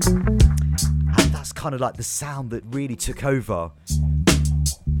 And that's kind of like the sound that really took over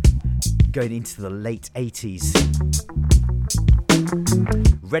going into the late 80s.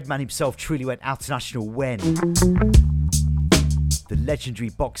 Redman himself truly went international when the legendary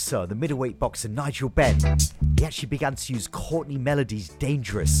boxer, the middleweight boxer Nigel Benn, he actually began to use Courtney Melody's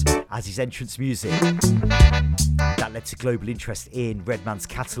Dangerous as his entrance music. That led to global interest in Redman's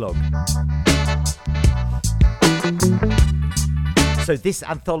catalogue. So this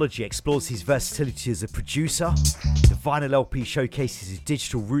anthology explores his versatility as a producer. The vinyl LP showcases his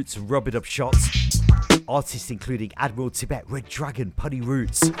digital roots and rub-it-up shots. Artists including Admiral Tibet, Red Dragon, Putty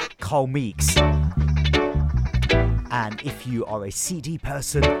Roots, Carl Meeks. And if you are a CD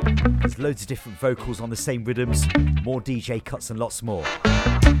person, there's loads of different vocals on the same rhythms, more DJ cuts and lots more.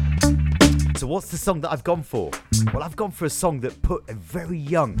 So what's the song that I've gone for? Well, I've gone for a song that put a very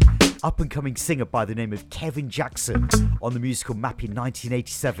young up-and-coming singer by the name of Kevin Jackson on the musical map in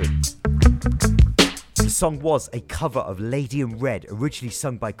 1987. The song was a cover of Lady in Red, originally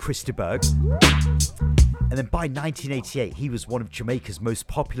sung by Chris de Burgh. And then by 1988, he was one of Jamaica's most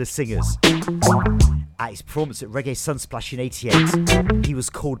popular singers. At his performance at Reggae Sunsplash in 88, he was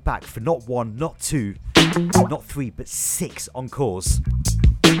called back for not one, not two, not three, but 6 encores.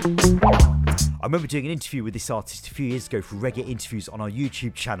 I remember doing an interview with this artist a few years ago for Reggae Interviews on our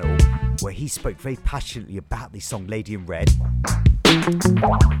YouTube channel, where he spoke very passionately about this song, Lady in Red.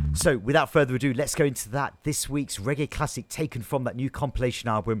 So, without further ado, let's go into that. This week's Reggae Classic, taken from that new compilation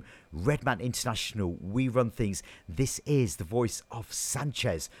album, Redman International We Run Things. This is the voice of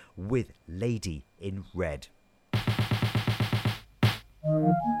Sanchez with Lady in Red.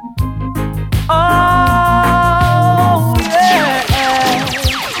 Oh, yeah.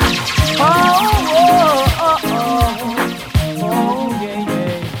 Oh, yeah,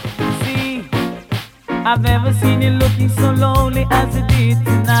 yeah. See, I've never seen you looking so lonely as you did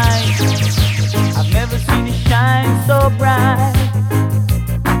tonight. I've never seen you shine so bright,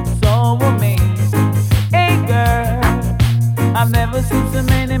 so amazing. Hey girl, I've never seen so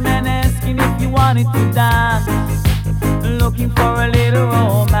many men asking if you wanted to dance, looking for a little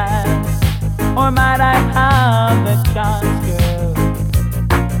romance. Or might I have the chance, girl?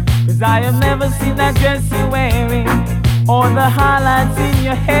 'Cause I have never seen that dress you're wearing, or the highlights in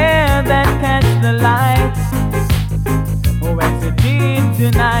your hair that catch the light. Oh, as you did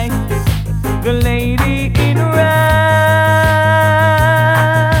tonight, the lady in red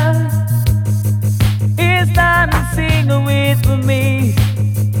is dancing with me.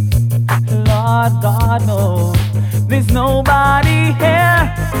 Lord God knows there's nobody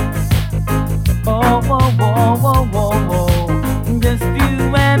here. Oh, whoa, whoa, whoa, whoa, whoa. Just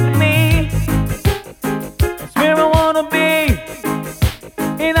you and me. That's where I wanna be,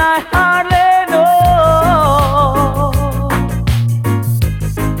 and I hardly know.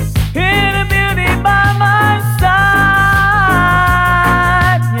 Hear the beauty by my side.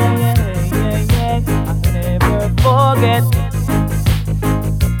 Yeah, yeah, yeah, yeah. I'll never forget.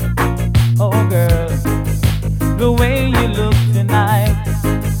 Oh, girl, the way you look tonight.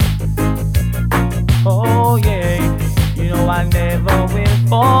 Oh yeah, you know I never will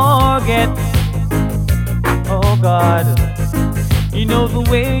forget. Oh God, you know the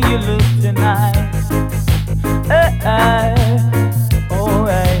way you look tonight.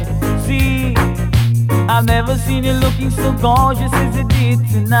 Alright, see, I've never seen you looking so gorgeous as you did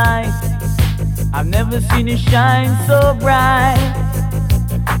tonight. I've never seen you shine so bright,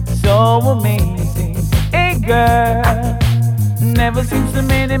 so amazing. Hey girl, never seen so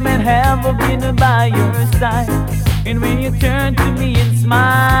many men have been by your side. And when you turned to me and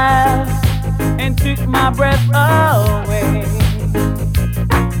smiled and took my breath away,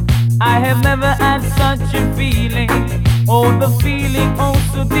 I have never had such a feeling. Oh, the feeling oh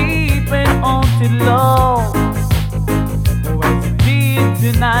so deep and oh so low. Oh, as you did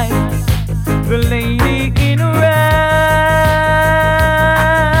tonight, the lady in red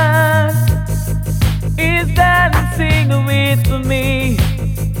is dancing with me.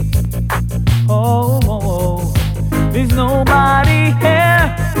 Oh, oh, oh, there's nobody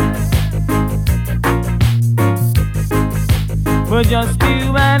here but just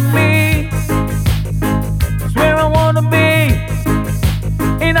you and me. It's where I wanna be,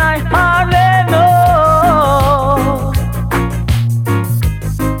 and I hardly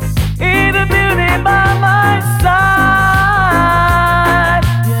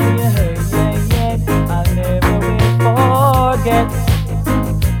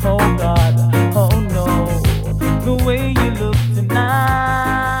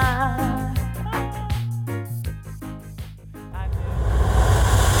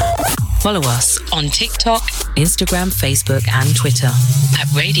Follow us on TikTok, Instagram, Facebook and Twitter at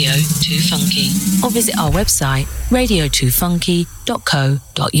Radio2Funky or visit our website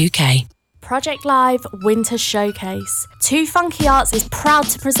radio2funky.co.uk. Project Live Winter Showcase. 2Funky Arts is proud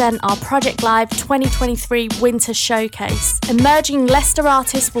to present our Project Live 2023 Winter Showcase. Emerging Leicester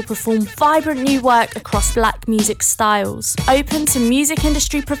artists will perform vibrant new work across black music styles. Open to music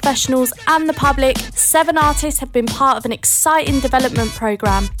industry professionals and the public, 7 artists have been part of an exciting development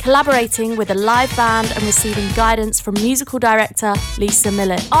programme, collaborating with a live band and receiving guidance from musical director Lisa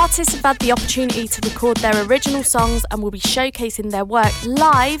Millett. Artists have had the opportunity to record their original songs and will be showcasing their work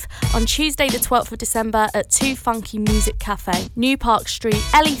live on Tuesday the 12th of December at 2Funky Music Cafe, New Park Street,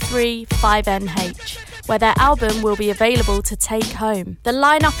 LE3 5NH, where their album will be available to take home. The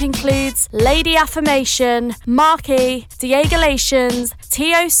lineup includes Lady Affirmation, Marky, Diegulations,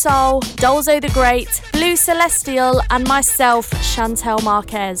 T.O. Soul, Dolzo the Great, Blue Celestial and myself, Chantel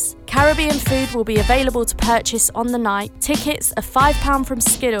Marquez. Caribbean food will be available to purchase on the night. Tickets are £5 from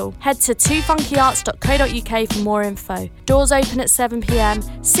Skiddle. Head to 2funkyarts.co.uk for more info. Doors open at 7 p.m.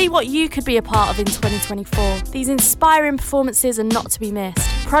 See what you could be a part of in 2024. These inspiring performances are not to be missed.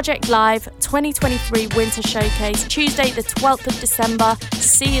 Project Live 2023 Winter Showcase, Tuesday the 12th of December.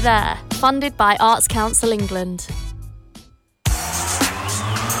 See you there. Funded by Arts Council England.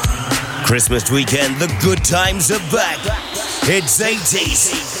 Christmas weekend, the good times are back. It's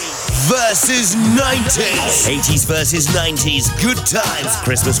 80s versus 90s. 80s versus 90s, good times.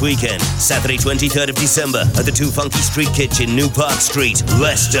 Christmas weekend, Saturday 23rd of December at the 2Funky Street Kitchen, New Park Street,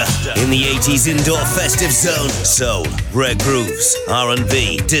 Leicester. In the 80s indoor festive zone, soul, rare grooves,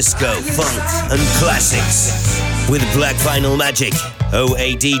 R&B, disco, funk and classics. With Black Vinyl Magic,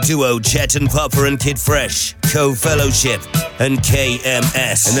 OAD Duo, Chet and Popper and Kid Fresh, Co-Fellowship and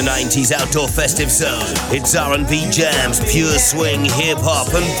KMS. In the 90s outdoor festive zone, it's R&B jams, pure swing,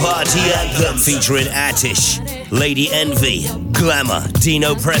 hip-hop and party anthem. Featuring Attish, Lady Envy, Glamour,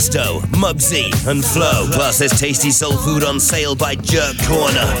 Dino Presto, Mubsy and Flo. Plus there's tasty soul food on sale by Jerk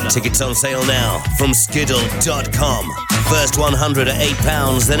Corner. Tickets on sale now from skiddle.com. First 100 are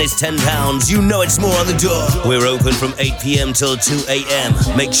 £8, then it's £10. You know it's more on the door. We're open from 8 p.m. till 2 a.m.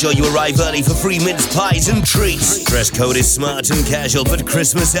 Make sure you arrive early for free mince pies and treats. Dress code is smart and casual, but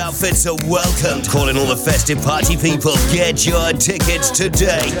Christmas outfits are welcomed. Call in all the festive party people. Get your tickets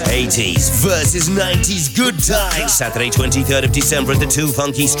today. 80s versus 90s good times. Saturday 23rd of December at the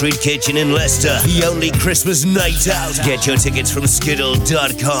 2Funky Street Kitchen in Leicester. The only Christmas night out. Get your tickets from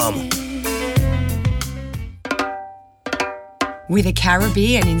skiddle.com. With a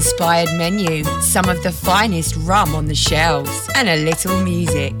Caribbean-inspired menu, some of the finest rum on the shelves, and a little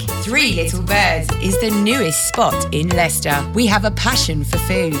music. Three Little Birds is the newest spot in Leicester. We have a passion for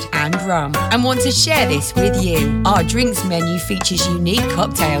food and rum and want to share this with you. Our drinks menu features unique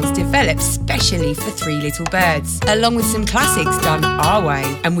cocktails developed specially for Three Little Birds, along with some classics done our way.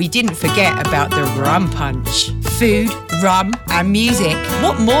 And we didn't forget about the rum punch. Food, rum and music.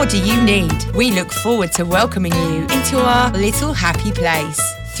 What more do you need? We look forward to welcoming you into our little happy place.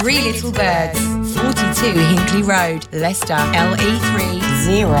 Three Little Birds, 42 Hinkley Road, Leicester, LE3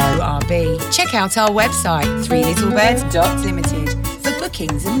 0RB. Check out our website, threelittlebirds.limited, for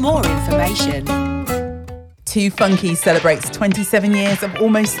bookings and more information. 2Funky celebrates 27 years of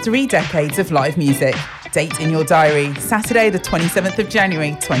almost 3 decades of live music. Date in your diary, Saturday the 27th of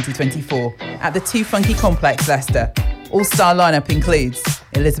January 2024 at the 2Funky Complex, Leicester. All-star lineup includes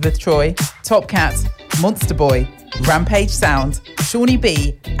Elizabeth Troy, Top Cat, Monster Boy, Rampage Sound, Shawnee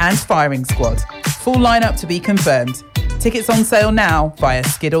B and Firing Squad. Full lineup to be confirmed. Tickets on sale now via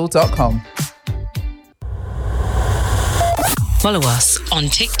skiddle.com. Follow us on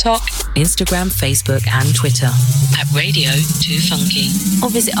TikTok, Instagram, Facebook and Twitter at Radio2Funky or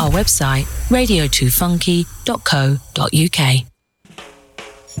visit our website radio2funky.co.uk.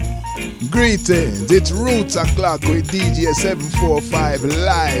 Greetings, it's Roots O'Clock with DJ 745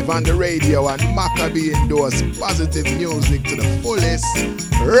 live on the radio and Macka endorsed positive music to the fullest.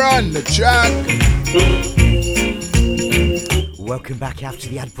 Run the track. Welcome back after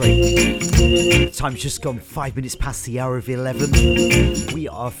the ad break. Time's just gone 5 minutes past the hour of 11. We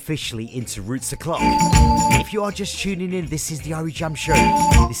are officially into Roots O'Clock. If you are just tuning in, this is the Irie Jamms Show.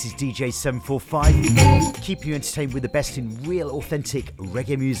 This is DJ 745, keeping you entertained with the best in real, authentic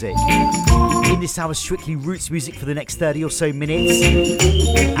reggae music. In this hour, strictly roots music for the next 30 or so minutes,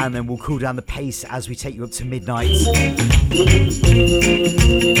 and then we'll cool down the pace as we take you up to midnight.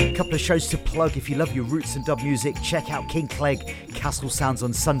 A couple of shows to plug. If you love your roots and dub music, check out King Clegg Castle Sounds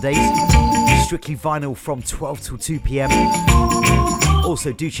on Sundays. Strictly vinyl from 12 till 2 p.m. Also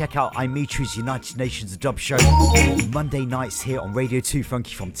Also, do check out Irie United Nations Dub Show Monday nights here on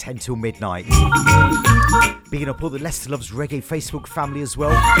Radio2Funky from 10 till midnight. Bigging up all the Leicester Loves Reggae Facebook family as well.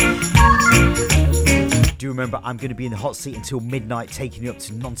 Do remember, I'm going to be in the hot seat until midnight, taking you up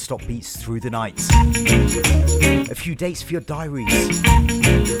to non-stop beats through the night. A few dates for your diaries.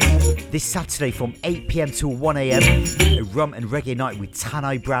 This Saturday from 8 p.m. till 1 a.m, a rum and reggae night with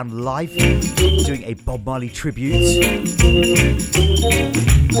Tanai Brown live, doing a Bob Marley tribute.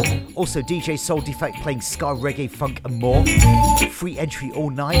 Also, DJ Soul Defect playing ska, reggae, funk and more. Free entry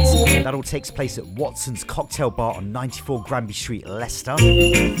all night. That all takes place at Watson's Cocktail Bar on 94 Granby Street, Leicester.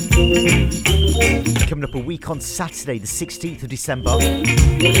 Coming up a week on Saturday, the 16th of December,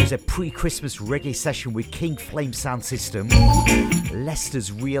 there's a pre-Christmas reggae session with King Flame Sound System,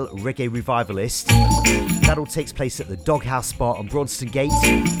 Leicester's real reggae revivalist. That all takes place at the Doghouse Bar on Braunston Gate,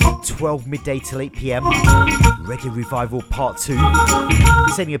 12 midday till 8 p.m. Reggae Revival Part 2.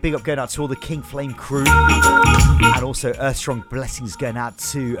 Sending a big up going out to all the King Flame crew, and also Earthstrong blessings going out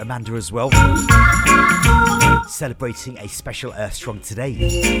to Amanda as well. Celebrating a special Earthstrong today.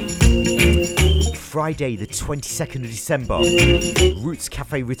 Friday the 22nd of December, Roots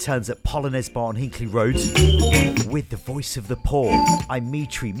Cafe returns at Polonaise Bar on Hinkley Road with the voice of the poor,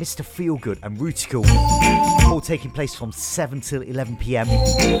 Irie, Mr. Feelgood and Rutical, all taking place from 7 till 11 p.m,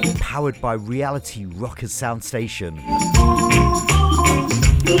 powered by Reality Rockers Sound Station.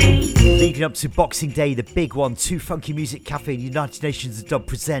 Leading up to Boxing Day, the big one, 2 Funky Music Cafe and United Nations Dub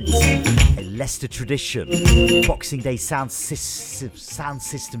presents a Leicester tradition Boxing Day sound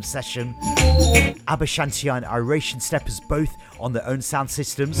system session. Abba Shanti and Iration Steppers both on their own sound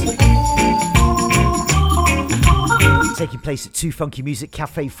systems. Taking place at 2 Funky Music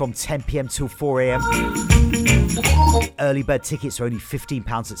Cafe from 10 p.m. till 4 a.m. Early bird tickets are only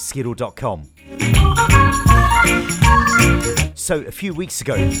 £15 at skiddle.com. So, a few weeks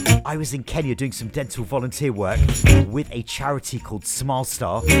ago, I was in Kenya doing some dental volunteer work with a charity called Smile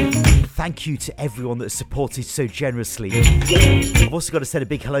Star. Thank you to everyone that has supported so generously. I've also got to send a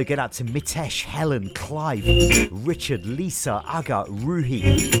big hello going out to Mitesh, Helen, Clive, Richard, Lisa, Aga,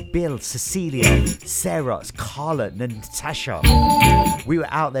 Ruhi, Bill, Cecilia, Sarah, Carla, and Natasha. We were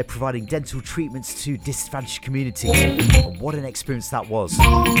out there providing dental treatments to disadvantaged communities, and what an experience that was.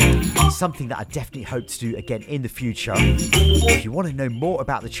 Something that I definitely hope to do again in the future. If you want to know more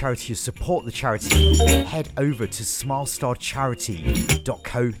about the charity or support the charity, head over to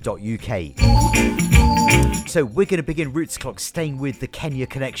smilestarcharity.co.uk. So we're going to begin Roots Clock staying with the Kenya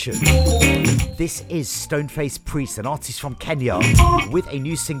connection. This is Stoneface Priest, an artist from Kenya, with a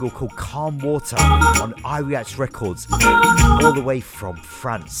new single called Calm Water on Irie Records, all the way from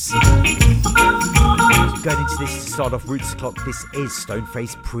France. Going into this to start off Roots Clock, this is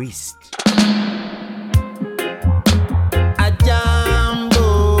Stoneface Priest.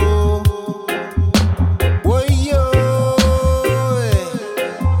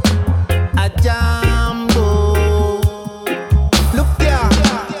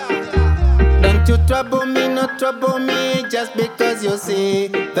 Trouble me just because you see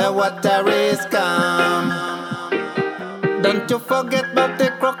the water is calm. Don't you forget about the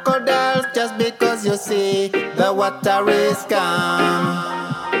crocodiles just because you see the water is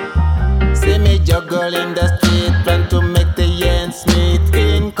calm. See me juggle in the street trying to make the ends meet.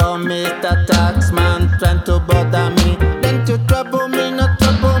 In come Mr. Taxman trying to bother me. Don't you trouble me, not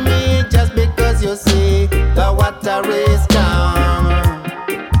trouble me just because you see the water is calm.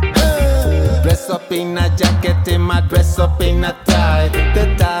 Dress up in a jacket, him a dress up in a tie. The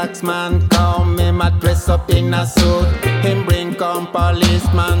taxman come, him a dress up in a suit. Him bring come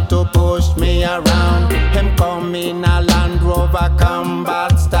policeman to push me around. Him come in a Land Rover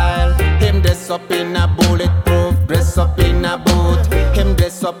combat style. Him dress up in a bulletproof, dress up in a boot. Him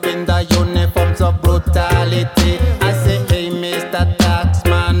dress up in the uniforms of brutality. I say, hey Mr.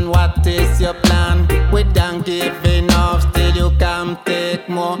 Taxman, what is your plan? We don't give enough, still you can't take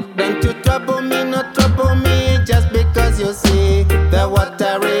more. Don't you trouble me, not trouble me just because you see the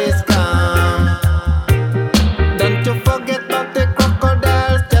water is calm. Don't you forget about the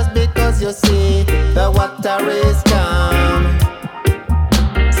crocodiles just because you see the water is calm.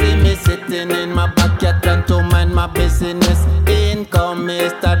 See me sitting in my backyard trying to mind my business. In come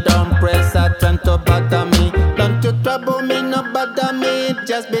Mr. Dumb Presser trying to bother me. Don't you trouble me, not bother me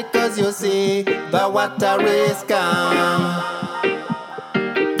just because you see the water is calm.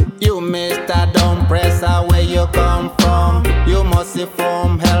 You Mr. Dumb Presser, where you come from? You must see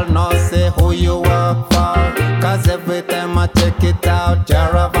from hell, not say who you work for. Cause every time I check it out,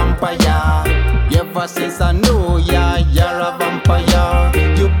 you're a vampire. Ever since I knew ya, you're a vampire.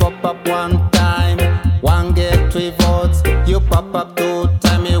 You pop up one time, one get 3 votes. You pop up 2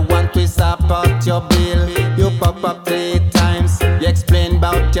 time you want to support your bill. You pop up 3 times, you explain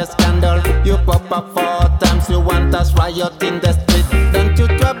about your scandal. You pop up 4 times, you want us riot in the street. Don't you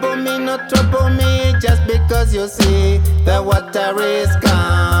trouble me, not trouble me, just because you see the water is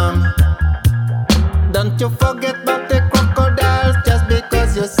calm. Don't you forget about the crocodiles, just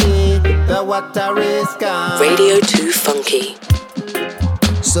because you see the water is calm. Radio2Funky.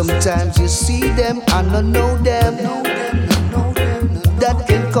 Sometimes you see them and not know them. That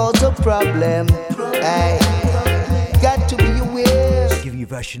can cause a problem. Hey, got to be aware. Just giving you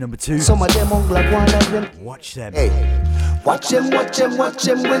version number 2. Some of them on like one of them. Watch them. Hey, watch them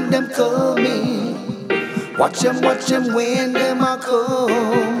when them coming. Watch them when them are come.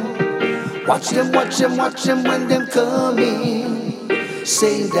 Watch them when them coming.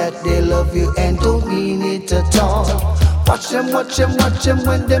 Saying that they love you and don't mean it at all. Watch them when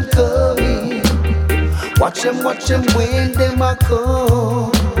them coming. Watch them when them are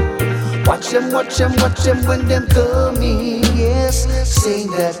come. Watch them when them coming. Yes, saying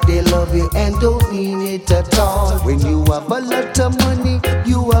that they love you and don't mean it at all. When you have a lot of money,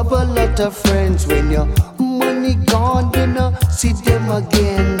 you have a lot of friends. When your money gone, you know, see them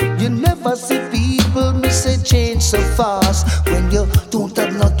again. You never see people miss a change so fast. When you don't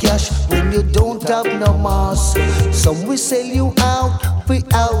have no cash, when you don't have no mass. Some will sell you out for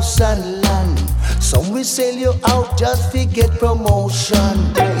house and land. Some will sell you out just to get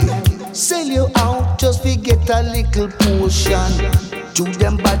promotion. Sell you out just to get a little portion. To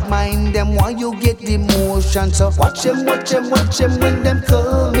them bad mind them while you get the motion. So watch them when them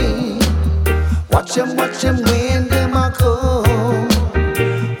coming. Watch them when them are come.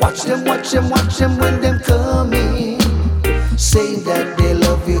 Watch them when them coming. Saying that they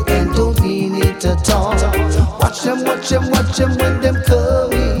love you and don't mean it at all. Watch them when them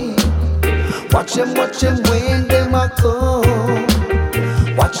coming. Watch them when them are come.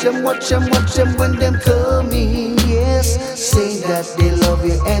 Watch them when them coming. Yes, saying that they love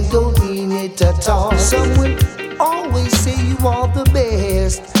you and don't mean it at all. Some will always say you are the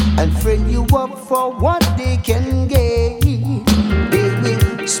best and friend you up for what they can gain. They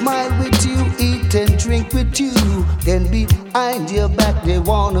will smile with you, eat and drink with you. Then behind your back they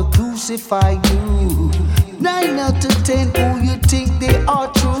wanna crucify you. 9 out of 10 who you think they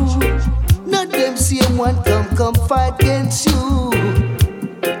are true. Not them same one come fight against you.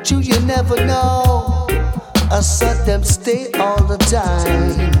 True, you never know. I saw them stay all the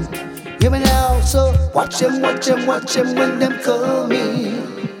time. Hear me now, so watch them when them coming.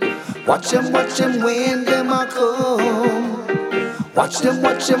 Watch them when them are come. Watch them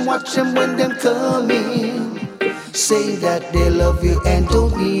when them coming. Saying that they love you and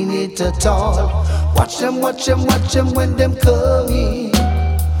don't mean it at all. Watch them when them coming.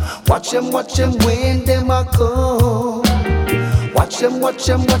 Watch them when them are come. Watch them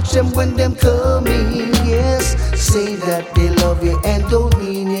when them coming. Yes, say that they love you and don't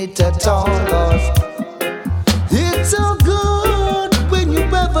mean it at all. Cause it's so good when you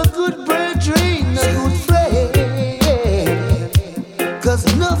have a good brethren, a good friend. Cause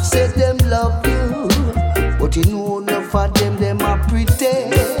enough said them love you, but you know enough of them are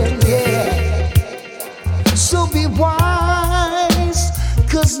pretend. Yeah. So be wise,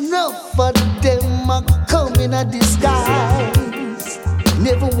 cause enough of them are coming a disguise.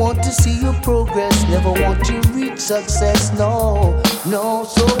 Never want to see you progress, never want to reach success, no,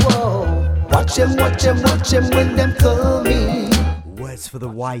 so watch them when them coming. Words for the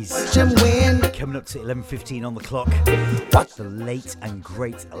wise. Coming up to 11:15 on the clock. Watch the late and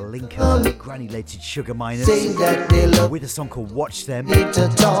great Lincoln Granulated Sugar Miners with a song called Watch Them,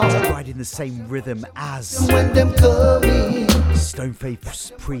 riding the same rhythm as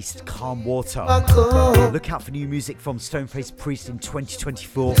Stoneface Priest, Calm Water. Look out for new music from Stoneface Priest in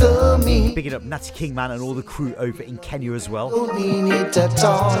 2024. Bigging up Natty Kingman and all the crew over in Kenya as well.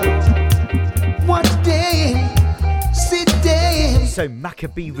 So Macka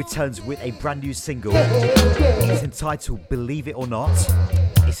returns with a brand new single. It's entitled Believe It or Not.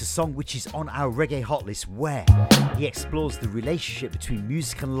 It's a song which is on our Reggae Hotlist, where he explores the relationship between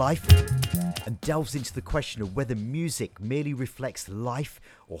music and life and delves into the question of whether music merely reflects life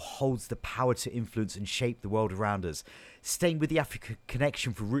or holds the power to influence and shape the world around us. Staying with the African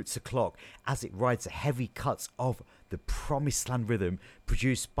connection for Roots O'Clock as it rides the heavy cuts of the Promised Land rhythm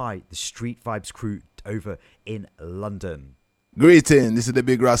produced by the Street Vibes crew over in London. Greeting, this is the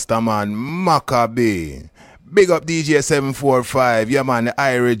big Rasta man, Macka. Big up DJ 745, yeah man, the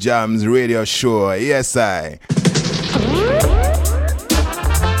Irie Jamms radio show, yes I.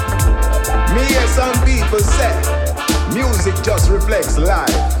 Me hear some people say, music just reflects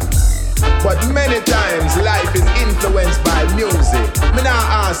life. But many times life is influenced by music. Me not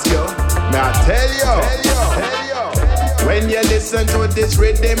When you listen to this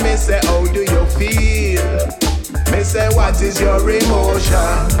rhythm, me say, how do you feel? Me say, what is your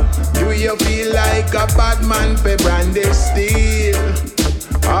emotion? Do you feel like a bad man for brandish steel?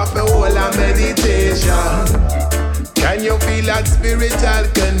 Of a whole of meditation? Can you feel that spiritual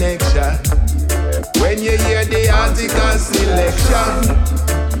connection? When you hear the article selection,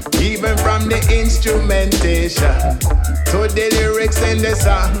 even from the instrumentation to the lyrics in the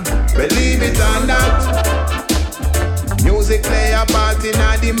song, believe it or not, music play a part in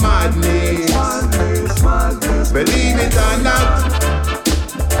the madness. Believe it or not,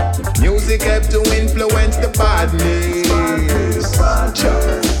 music help to influence the badness.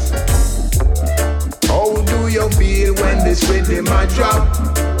 How do you feel when this rhythm a drop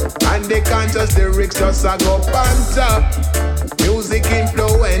and the conscious lyrics just a go on top? Music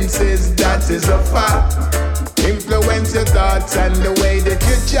influences, that is a fact. Influence your thoughts and the way that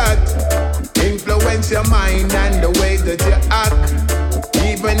you chat. Influence your mind and the way that you act.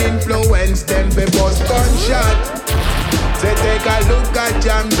 Even influence them before gunshot. Say take a look at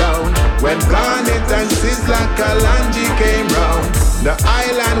Jam Down. When Garnet and Sizzla Kalonji came round, the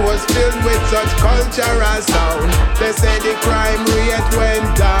island was filled with such cultural sound. They say the crime rate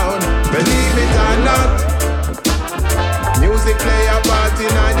went down. Believe it or not, music play a part in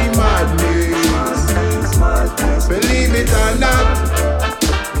the madness. Believe it or not,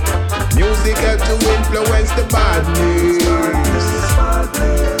 music help to influence the badness.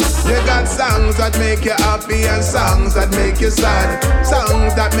 You got songs that make you happy and songs that make you sad.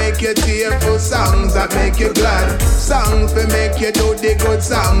 Songs that make you tearful, songs that make you glad. Songs for make you do the good,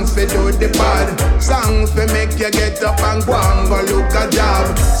 songs for do the bad. Songs for make you get up and go and go look a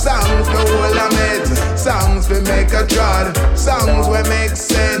job. Songs for hold a met, songs for make a trod. Songs where make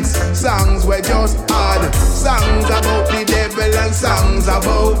sense, songs where just odd. Songs about the devil and songs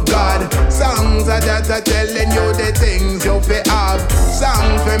about God. Songs that are telling you the things you fi have.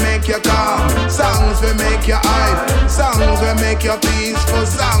 Songs for make you calm, songs will make you hype, songs will make you peaceful,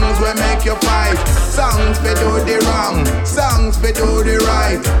 songs will make you fight, songs will do the wrong, songs will do the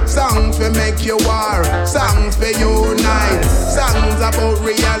right, songs will make you war, songs will unite, songs about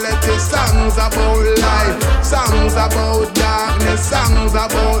reality, songs about life, songs about darkness, songs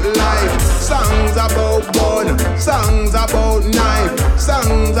about life, songs about gun, songs about knife,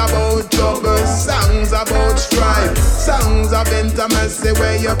 songs about trouble, songs about strife, songs of intimacy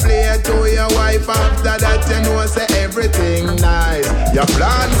where you play to your wife. After that you know say everything nice. You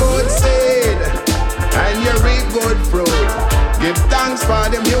plant good seed and you reap good fruit. Give thanks for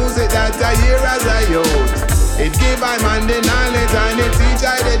the music that I hear as a youth. It give I man the knowledge and it teach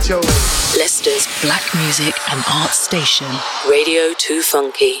I the truth. Leicester's Black Music and Art Station,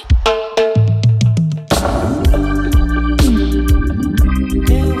 Radio2Funky.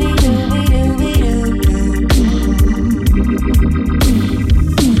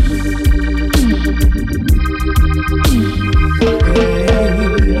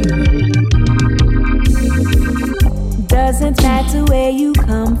 Doesn't matter where you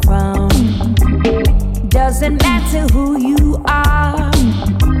come from, doesn't matter who you are.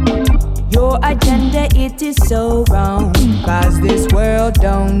 Your agenda, it is so wrong, 'cause this world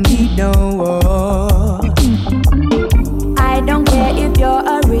don't need no war. I don't care if you're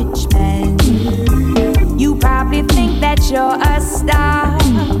a rich man, you probably think that you're a star.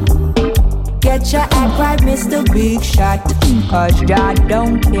 Get your act right, Mr. Big Shot, 'cause God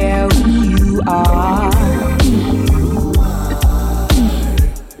don't care who you are.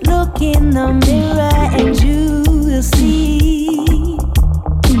 Look in the mirror and you will see.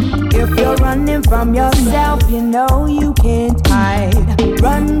 If you're running from yourself, you know you can't hide.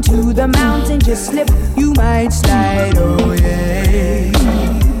 Run to the mountain, just slip, you might slide. Oh yeah.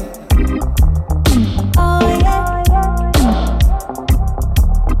 Oh yeah.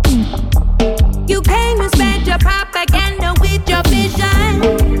 You came to spread your propaganda with your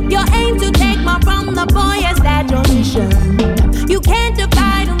vision. Your aim to take more from the boy, is that your mission? You can't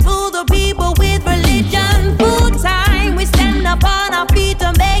divide and rule the people with religion. Full time, we stand up on our feet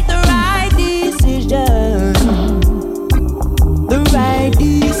to make the right decision. The right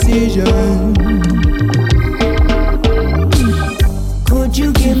decision. Could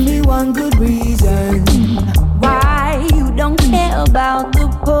you give me one good reason why you don't care about the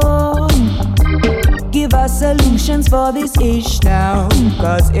poor? Give us solutions for this ish now,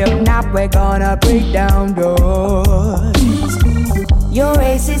 'cause if not, we're gonna break down doors. Your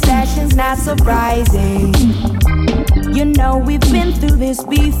racist actions not surprising. You know we've been through this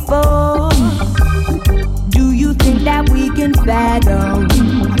before. Do you think that we can fathom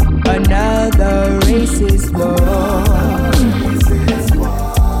another racist war?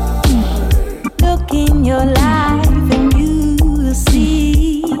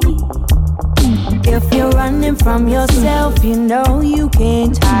 running from yourself, you know you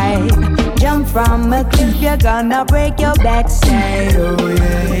can't hide. Jump from a cliff, you're gonna break your backside. Oh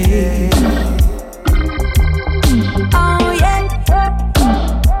yeah. Oh yeah.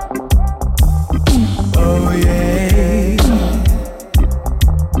 Oh yeah.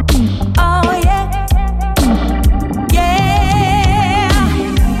 Oh yeah.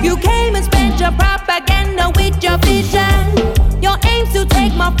 Yeah. You came and spent your propaganda with your vision. Your aim's to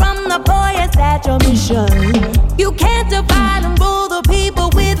take more from the poor, is that your mission? You can't divide and rule the people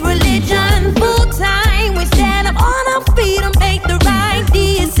with religion. Full time, we stand up on our feet and make the right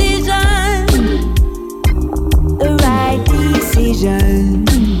decision. The right decision.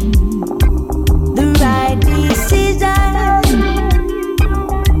 The right decision.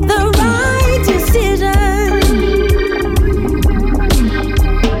 The right decision.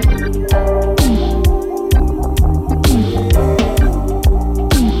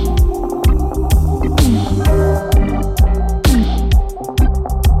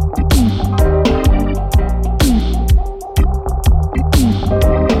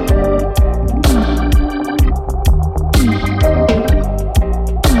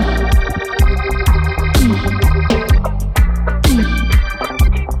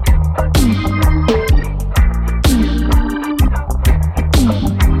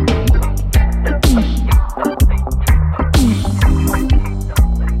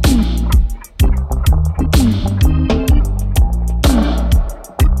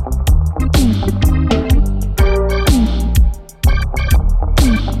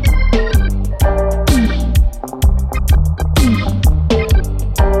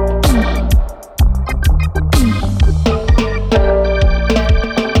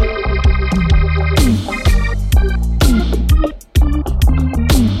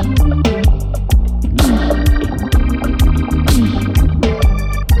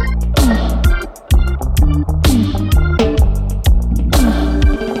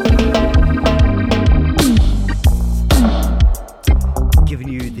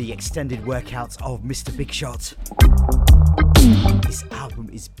 Workouts of Mr. Big Shot. This album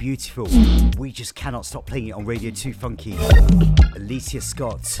is beautiful. We just cannot stop playing it on Radio2Funky. Aleighcia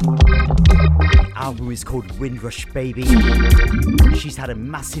Scott. The album is called Windrush Baby. She's had a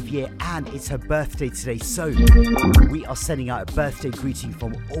massive year and it's her birthday today, so we are sending out a birthday greeting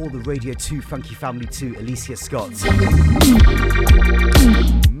from all the Radio2Funky family to Aleighcia Scott.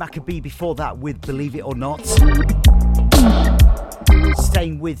 Macka before that with Believe It or Not.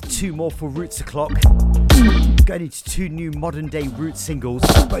 Staying with two more for Roots O'Clock. Going into two new modern day Roots singles,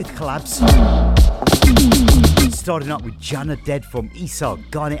 both collabs. Starting up with Jana Dead from Eesah,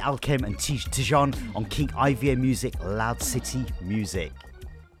 Garnet, Alkhem and Tijan on King Irie Music, Loud City Music.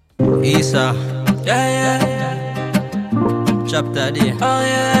 Eesah, yeah. Chapter D. Oh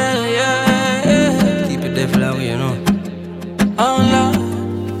yeah. Keep it there for long, you know. Oh Lord,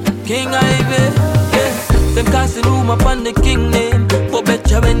 King Irie. Them casting room up on the king name. But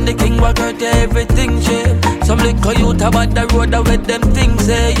betcha when the king walk out everything shame. Some little youth about the road with them things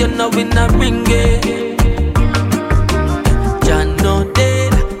say. You know we not ring it. Jah no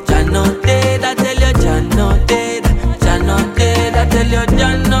dead, I tell you Jah no dead. Jah no dead, I tell you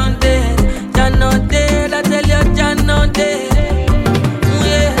Jah no dead. Jah no dead, I tell you Jah no dead.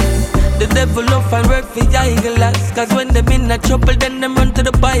 Yeah, the devil love and work for your glass. Cause when them in a trouble then them run to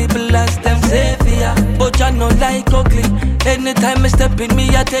the Bible as them savior. But Jah no like ugly. Anytime I step in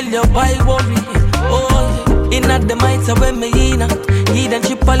me, I tell you why worry. Oh, in at the mites of when me in out. He then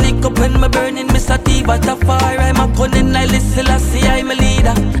chip a lick up when me burning me sativa. Tafar, I'm a cunning, I listen, I see I'm a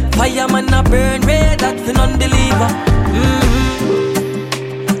leader. Fireman a burn red, that for non-believer.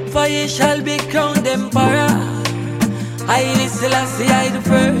 For ye shall be crowned emperor. I listen, I see I the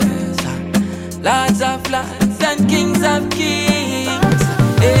first. Lords of lords and kings of kings.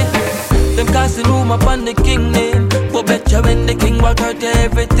 Them casting room up on the king name. But betcha when the king walk out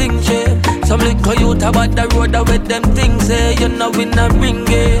everything shame. Some little youth about the road with them things say. You know we not ring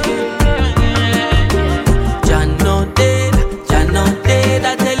it. Jah no dead, I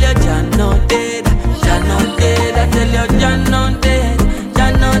tell you Jah no dead. Jah no dead, I tell you Jah no dead.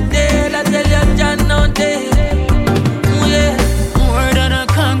 Jah no dead, I tell you Jah no dead. Yeah, more than a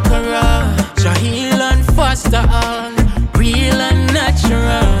conqueror. Jah heal and foster all, real and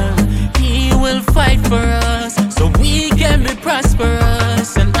natural. He will fight for us, so we can be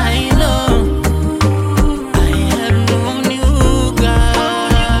prosperous. And I know I have known you,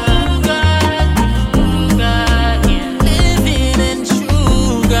 God, yeah. Living in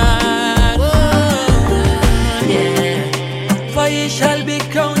true God. Oh, yeah. For ye shall be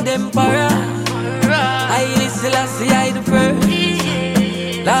crowned emperor. I listen, I see I the first.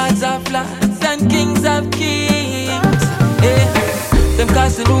 Lords of lords and kings kings of kings. Them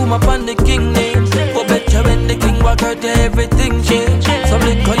casting room upon the king name. But better when the king walk out, everything change. Some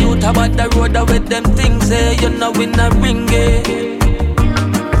little youth about the road with them things. Say you know we not ring it.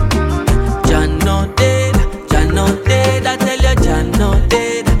 John no dead, John no dead. I tell you John no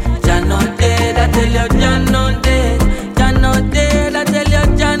dead, John no dead. I tell you John no dead, John no dead. I tell you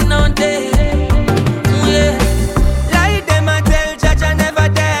John no dead. Yeah. Like them I tell Judge I never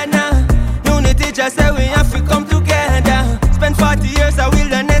dead now. Unity just say we have to come together. Spend 40 years a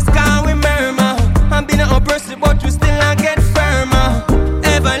wilderness can we murmur. I'm been a person but we still not get firmer.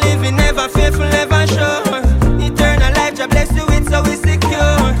 Ever living, never faithful, never sure. Eternal life just bless you with so we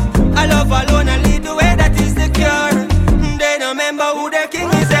secure. I love alone and lead the way that is secure. They don't remember who their king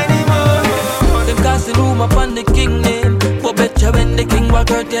is anymore. Them casting room upon the king name. But better when the king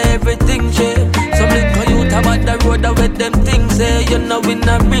walk out everything change. Some little youth about the road with them things. Say you know we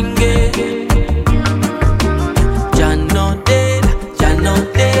not bring it. John no dead, John no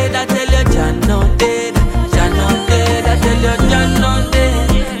dead. I tell you John no dead, John no dead. I tell you John no dead,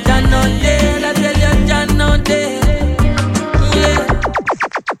 John no dead. I tell you John no dead. Yeah.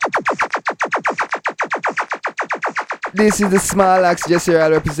 This is the Small Axe Jesse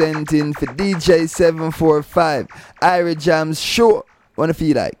representing for DJ 745 Irie Jamms Show. Wanna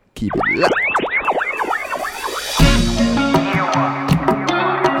feel like keep it locked.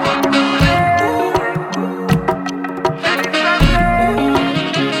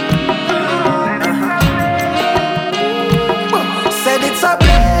 Said it's a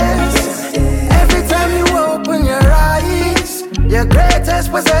bliss. Every time you open your eyes, your greatest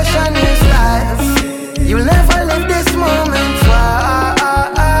possession is life. You'll never live this moment twice.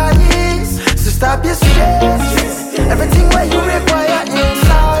 So stop your stress. Everything what you require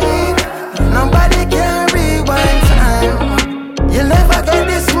inside. Nobody can rewind time. You'll never get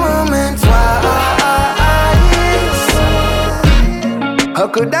this moment twice. How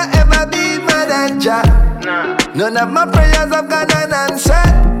could I ever be mad at Jah? None of my prayers have gone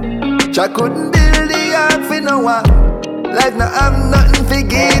unanswered. Jah couldn't build the earth for no one. Life now I'm nothing for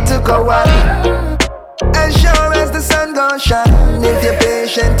give to go on. As sure as the sun gon' shine, if you're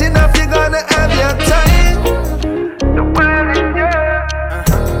patient enough, you're gonna have your time.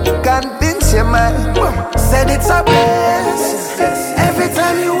 Convince your mind. Said it's a bliss. Every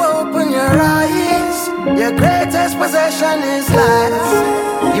time you open your eyes, your greatest possession is life.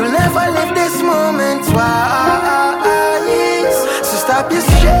 You'll never live this moment twice. So stop your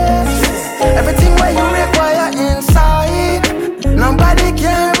stress. Everything what you require inside. Nobody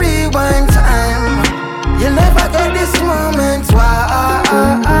can rewind time. You'll never get this moment twice.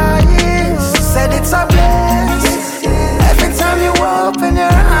 Said it's a bliss. Every time you open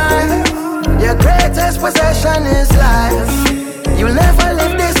your eyes, your greatest possession is life. You'll never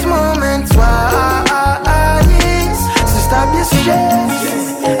live this moment twice. So stop your stress.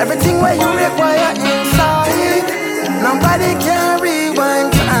 Everything what you require inside. Nobody can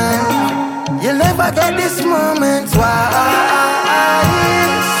rewind time. You'll never get this moment twice.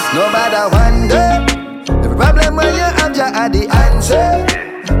 No matter wonder. Every problem when you have, you are the answer.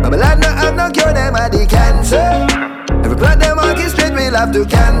 Babylon no have no cure, them are the cancer. Every plot them monkey straight will have to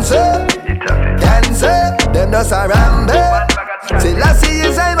cancel. Cancer, them just a ramble. Say last year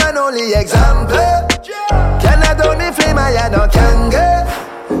is I'm an only example. Cannot only flame I no kanga.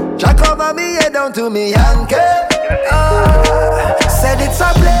 Jack over me head down to me anchor. Said it's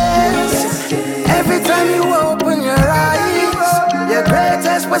a bliss. Every time you open your eyes, your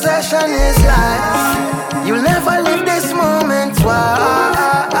greatest possession is life. You'll never live this moment twice.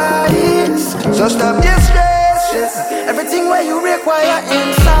 So stop your stress. Everything where you require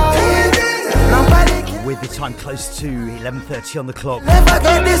inside. Nobody can. With the time close to 11:30 on the clock, Never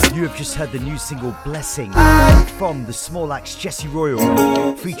get this. you have just heard the new single Blessing from the Small Axe Jesse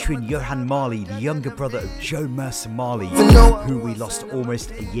Royal, featuring Yohan Marley, the younger brother of Joe Mercer Marley, who we lost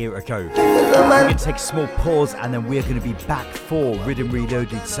almost a year ago. We're going to take a small pause and then we're going to be back for Riddim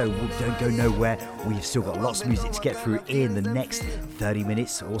Reloaded, so don't go nowhere. We've still got lots of music to get through in the next 30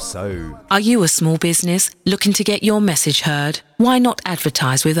 minutes or so. Are you a small business looking to get your message heard? Why not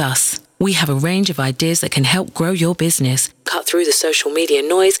advertise with us? We have a range of ideas that can help grow your business, cut through the social media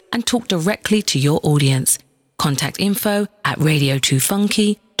noise, and talk directly to your audience. Contact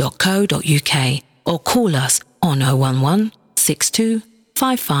info@radio2funky.co.uk or call us on 011 62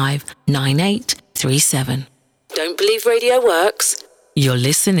 55 9837. Don't believe radio works? You're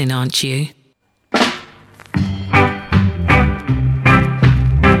listening, aren't you?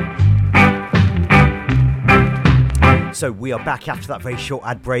 So we are back after that very short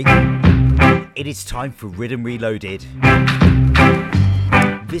ad break. It is time for Riddim Reloaded.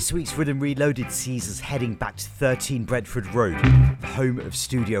 This week's Riddim Reloaded sees us heading back to 13 Brentford Road, the home of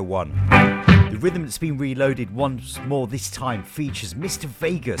Studio One. The rhythm that's been reloaded once more this time features Mr.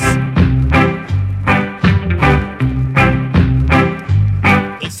 Vegas.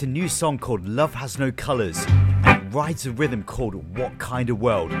 It's a new song called Love Has No Colours, and it rides a rhythm called What Kind of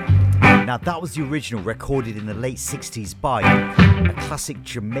World. Now that was the original, recorded in the late 60s by a classic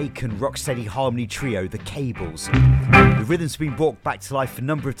Jamaican rocksteady harmony trio, the Cables. The rhythm's been brought back to life a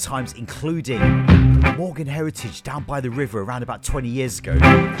number of times, including Morgan Heritage Down by the River around about 20 years ago.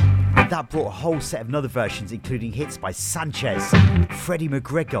 And that brought a whole set of other versions, including hits by Sanchez, Freddie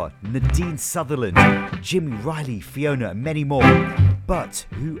McGregor, Nadine Sutherland, Jimmy Riley, Fiona, and many more. But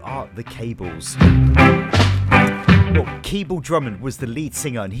who are the Cables? Well, Keeble Drummond was the lead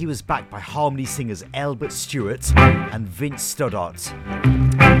singer, and he was backed by harmony singers Elbert Stewart and Vince Stoddart.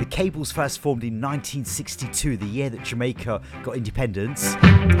 The Cables first formed in 1962, the year that Jamaica got independence.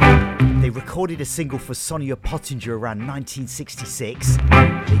 They recorded a single for Sonia Pottinger around 1966.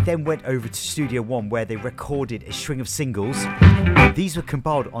 They then went over to Studio One, where they recorded a string of singles. These were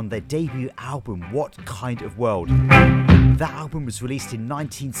compiled on their debut album, What Kind of World. That album was released in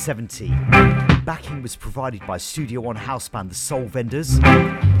 1970. Backing was provided by Studio One house band The Soul Vendors,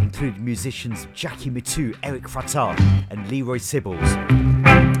 including musicians Jackie Mitu, Eric Fratar and Leroy Sibbles.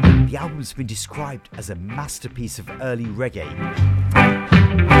 The album's been described as a masterpiece of early reggae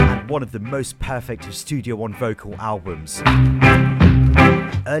and one of the most perfect of Studio One vocal albums.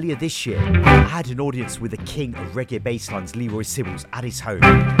 Earlier this year, I had an audience with the king of reggae basslines, Leroy Sibbles, at his home.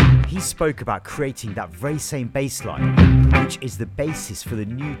 He spoke about creating that very same bassline, which is the basis for the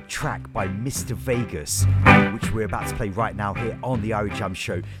new track by Mr. Vegas, which we're about to play right now here on the Irie Jamms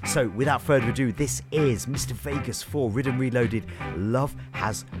Show. So without further ado, this is Mr. Vegas for Riddim Reloaded, Love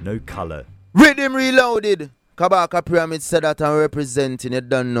Has No Colour. Riddim Reloaded! Kabaka Pyramid said that I'm representing, you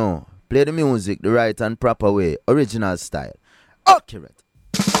don't know. Play the music the right and proper way, original style. Accurate.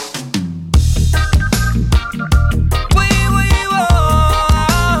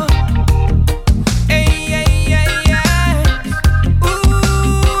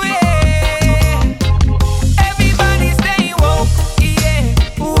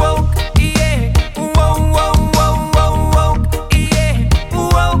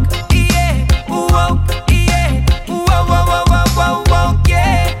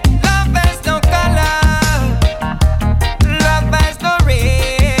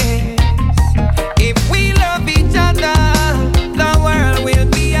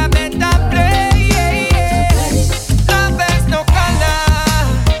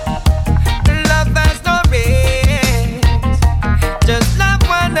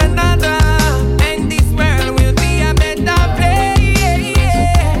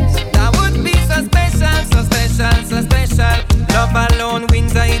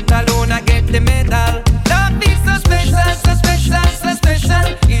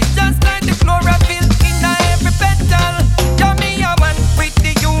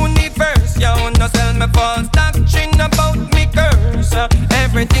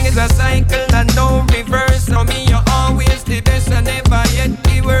 Everything is a cycle and no reverse. So me, you're always the best and never yet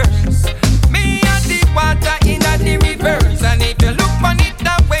the worst. Me and the water in the reverse. And if you look on it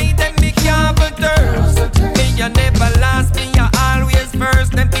that way, then me can't but thirst. Me, you never last, me, you always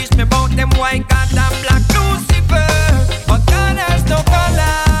first. Them teach me about them white cat and black Lucifer. But God has no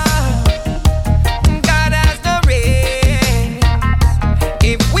color. God has no race.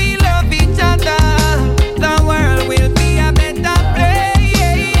 If we love each other, the world will be a better place.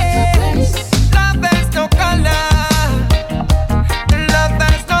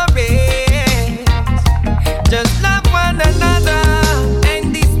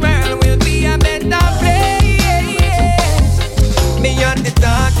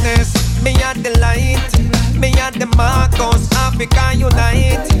 The Marcos, Africa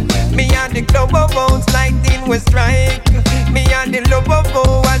unite. Me and the global votes, lightning will strike. Me and the love of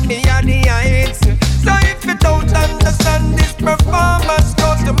war and me and the heights. So if you don't understand this performance,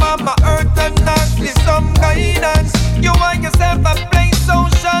 go to Mama Earth and ask me some guidance. You want yourself a place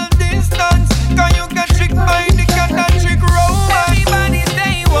social distance, cause you get tricked by the cat and trick romance. Everybody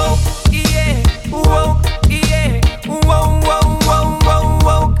stay woke, yeah, woke, yeah, woke, woke, woke, woke,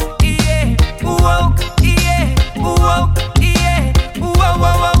 woke, yeah, woke. Woke, yeah, woke,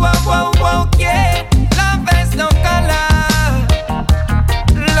 woke, woke, woke, woke, yeah. Love has no color.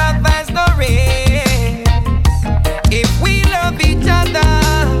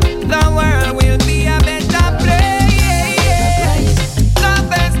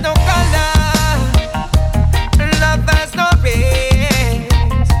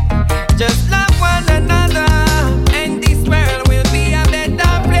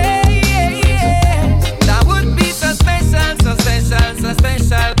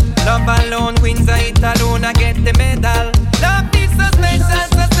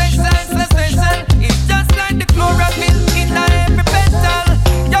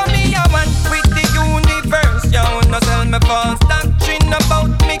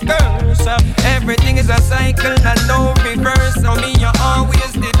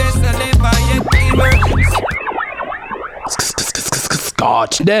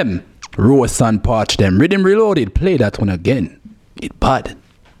 them. Roast and parch them. Riddim Reloaded. Play that one again. It bad.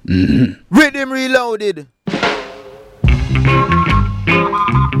 Riddim Reloaded.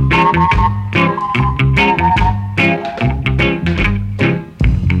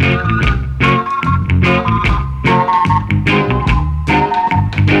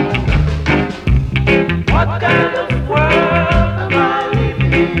 What kind of world am I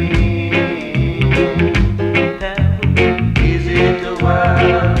living in? Is it a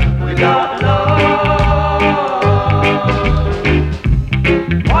world without love?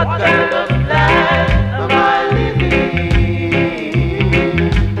 What kind of land am I living in?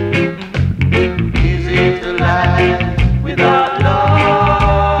 Is it a land without love?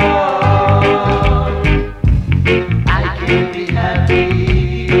 I can't be happy.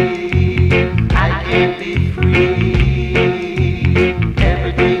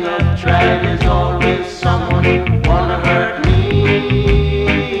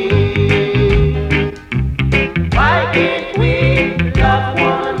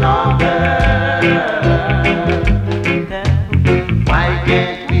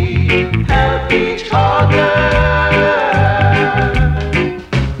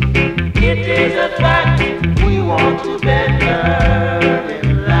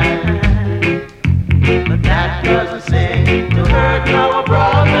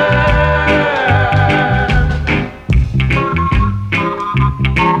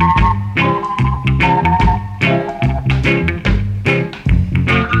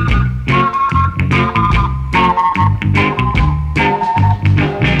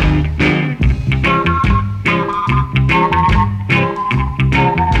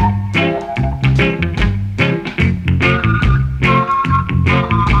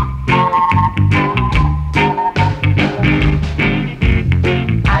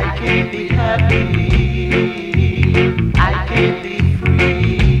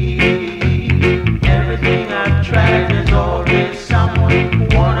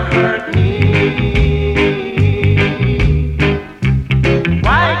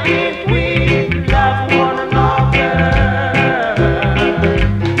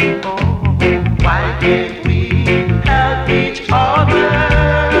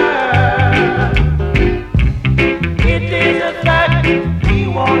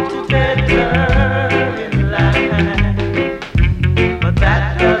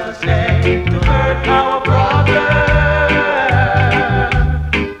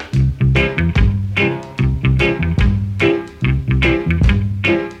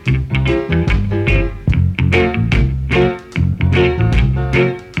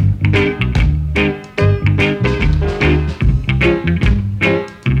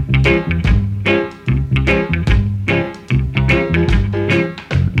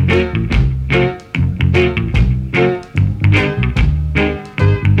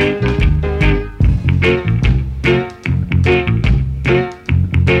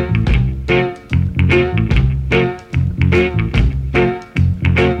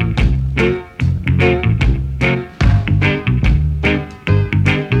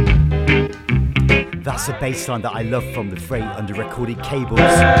 Bassline that I love from the Frey under recorded cables.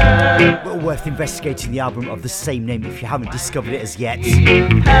 Well worth investigating the album of the same name if you haven't discovered it as yet.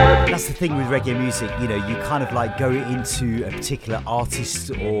 That's the thing with reggae music, you know, you kind of like go into a particular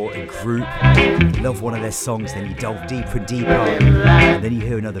artist or a group, you love one of their songs, then you delve deeper and deeper, and then you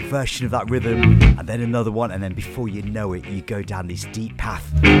hear another version of that rhythm, and then another one, and then before you know it, you go down this deep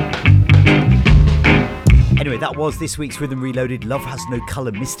path. Anyway, that was this week's Riddim Reloaded. Love Has No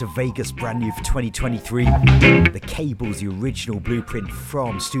Colour, Mr. Vegas, brand new for 2023. The Cables, the original blueprint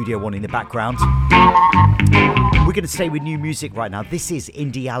from Studio One in the background. We're going to stay with new music right now. This is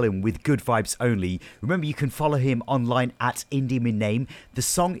Indie Allen with Good Vibes Only. Remember, you can follow him online at Indie Min Name. The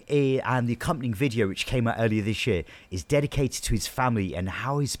song and the accompanying video, which came out earlier this year, is dedicated to his family and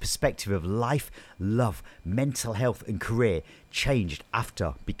how his perspective of life, love, mental health and career changed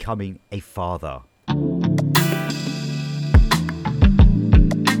after becoming a father.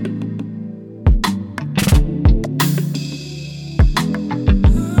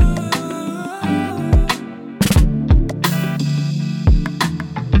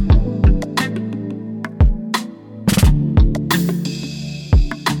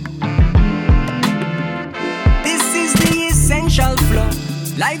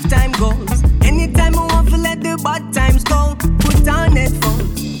 Lifetime goals. Anytime I want to let the bad times go, put on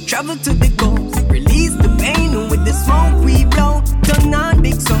headphones, travel to the coast, release the pain, and with the smoke we blow, turn on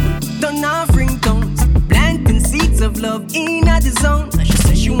big songs, turn off ringtones, planting seeds of love in the zone. And she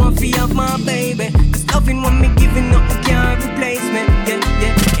said she want to have my baby, cause loving what me giving up can't replace me. Yeah,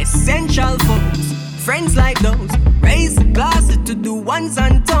 yeah. Essential folks, friends like those. Raise the glasses to the ones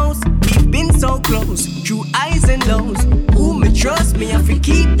on toes. We've been so close, through highs and lows. Who me trust, me have to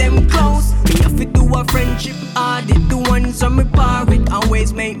keep them close. Me have to do a friendship audit. The ones on me par with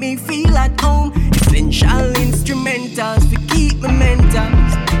always make me feel at home. Essential instrumentals to keep me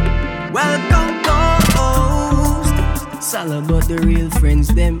mentals. Welcome ghost. It's all about the real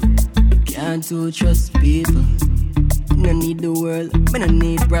friends, them. Can't too trust people. Me no need the world, me no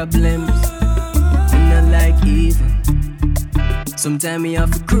need problems. Me not like evil. Sometimes me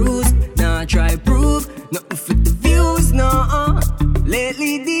have to cruise, now I try prove nothing for the views, no.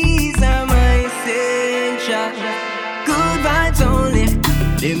 Lately these are my essentials. Good vibes only.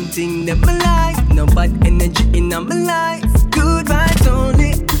 Them things that me like, no bad energy in my life. Good vibes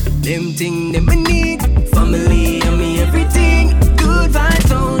only. Them things that me need, family and me everything. Good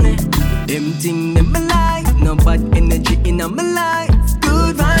vibes only. Them things that me like, no bad energy in my life.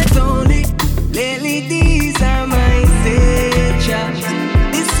 Good vibes only. Lately these are my essentials.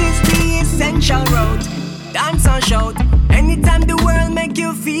 This is the essential road. Dance and shout. Anytime the world make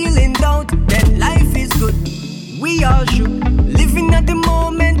you feel in doubt, then life is good. We all should living at the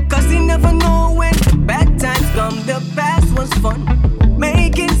moment, cause you never know when the bad times come. The past was fun,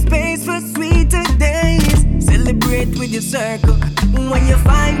 making space for sweeter days. Celebrate with your circle when you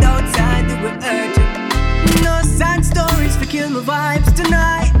find outside that we're urgent. No sad stories for kill my vibes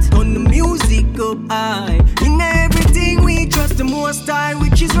tonight. Turn the music up high. In everything we trust the most high,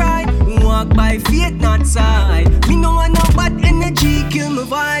 which is right. Walk by faith, not sight. Me know I know bad energy kill my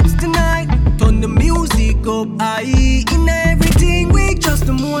vibes tonight. Turn the music up high. In everything we trust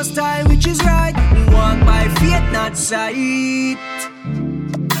the most high, which is right. Walk by faith, not sight.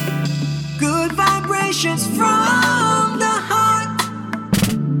 Good vibrations from the heart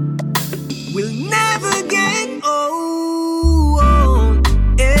will never get old.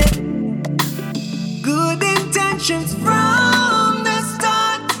 Yeah. Good intentions from the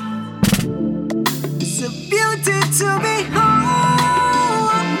start. It's a beauty to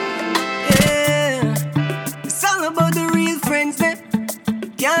behold. Yeah. It's all about the real friends that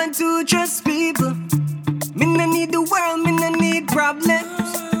can't do trust people. Me no need the world, me no need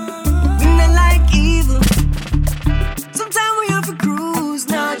problems. Me no like evil. Sometimes we have to cruise,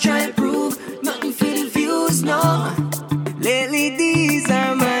 now try and prove nothing for the views, no. Lately these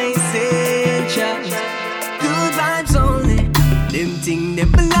are my essentials. Good vibes only. Them things that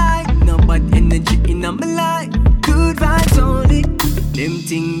me like, no bad energy in my life. Good vibes only. Them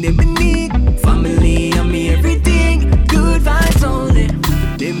things that me need, family and me everything. Good vibes only.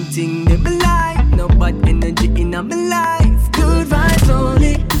 Them things that me like, no bad energy in my life. Good vibes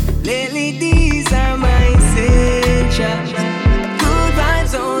only. Lately these are my essentials. Good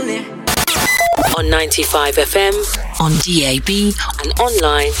vibes only. On 95 FM, on DAB, and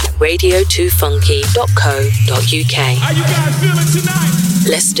online radio2funky.co.uk. How you guys feeling tonight?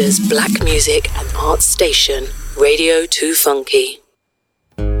 Leicester's black music and art station, Radio 2 Funky.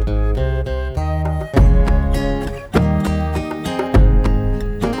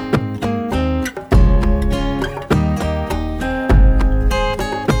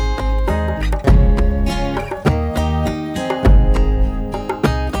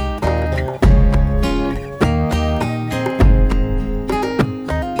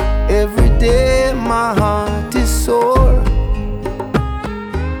 My heart is sore,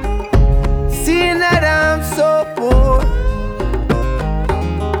 seeing that I'm so poor,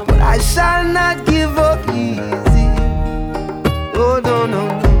 but I shall not give up easy. Oh no, no,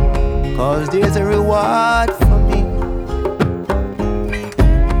 no, cause there's a reward for me.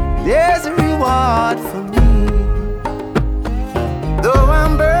 There's a reward for me. Though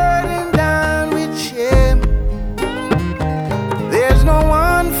I'm burdened down with shame, there's no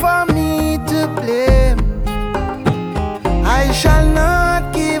one for me to blame. I shall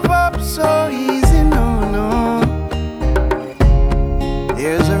not give up so easy, no, no.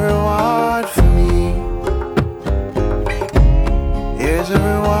 There's a reward for me. There's a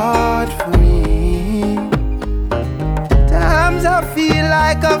reward for me. Times I feel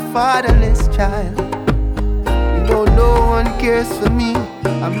like a fatherless child. You know, no one cares for me.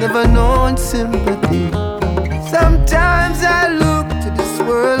 I've never known sympathy. Sometimes I look to this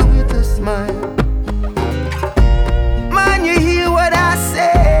world with a smile. Man, you hear what I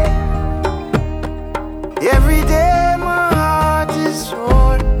say. Every day my heart is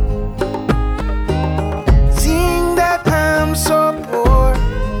sore, seeing that I'm so poor.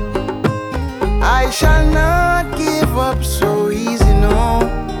 I shall not give up so easy, no.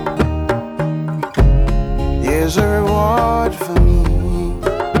 There's a reward for me.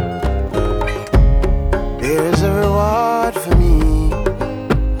 There's a reward for me.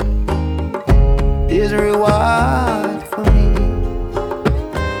 reward for me.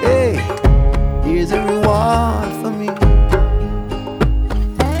 Hey, here's a reward for me.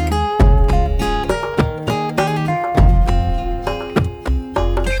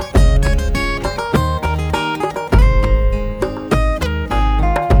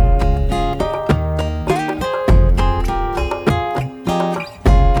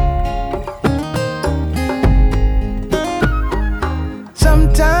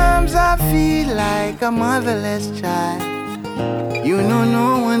 Sometimes I feel like a motherless child. You know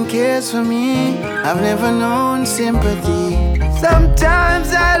no one cares for me. I've never known sympathy.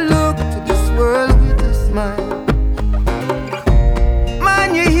 Sometimes I look to this world with a smile.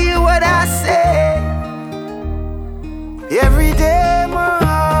 Man, you hear what I say. Every day my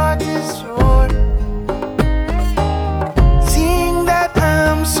heart is sore, seeing that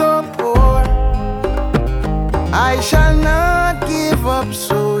I'm so poor. I shall not give up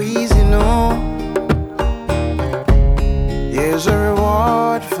so easy, no. There's a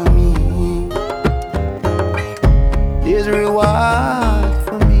reward for me. There's a reward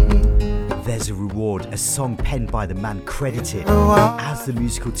for me. There's a Reward, a song penned by the man credited as the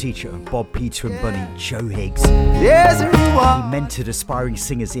musical teacher of Bob, Peter and Bunny, Joe Higgs. There's a reward. He mentored aspiring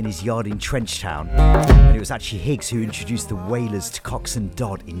singers in his yard in Trenchtown, and it was actually Higgs who introduced the Wailers to Cox and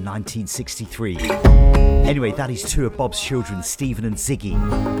Dodd in 1963. Anyway, that is two of Bob's children, Stephen and Ziggy,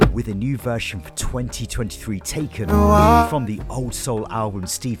 with a new version for 2023 taken from the Old Soul album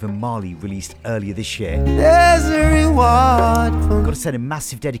Yohan Marley released earlier this year. There's a reward for Got to send a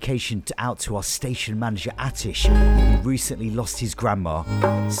massive dedication out to our station manager Atish, who recently lost his grandma.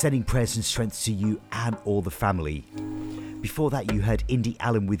 Sending prayers and strength to you and all the family. Before that, you heard Indie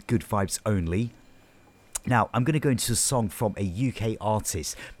Allen with Good Vibes Only. Now, I'm going to go into a song from a UK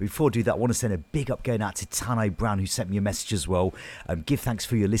artist. But before I do that, I want to send a big up going out to Tanai Brown, who sent me a message as well. Give thanks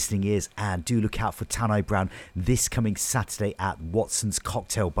for your listening ears, and do look out for Tanai Brown this coming Saturday at Watson's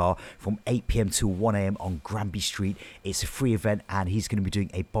Cocktail Bar from 8 p.m. till 1 a.m. on Granby Street. It's a free event, and he's going to be doing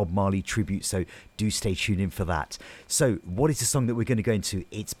a Bob Marley tribute, so do stay tuned in for that. So, what is the song that we're going to go into?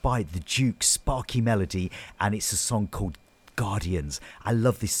 It's by The Duke, Sparky Melody, and it's a song called Guardians. I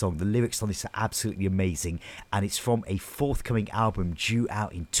love this song. The lyrics on this are absolutely amazing, and it's from a forthcoming album due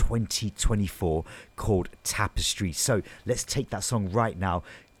out in 2024 called Tapestry. So let's take that song right now,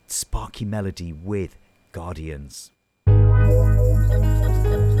 Sparky Melody with Guardians.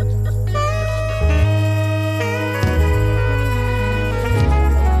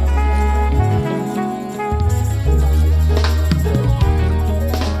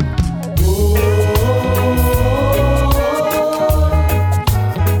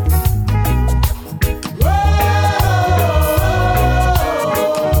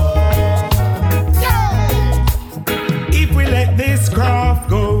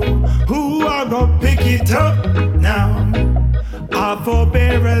 Pick it up now. Our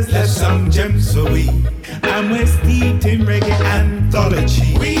forebearers left some gems for we, and we're steeped in reggae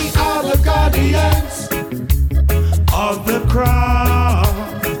anthology. We are the guardians of the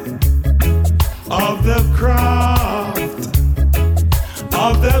craft, of the craft,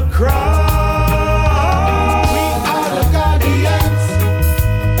 of the craft. We are the guardians.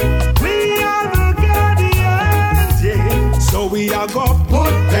 We are the guardians, yeah. So we are gonna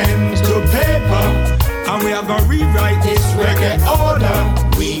put pen to paper, and we are gonna rewrite this reggae order.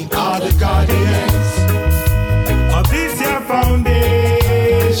 We are the guardians of this here foundation.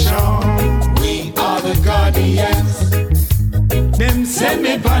 We are the guardians. Them send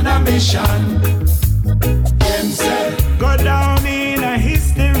me on a mission. Them say, go down in a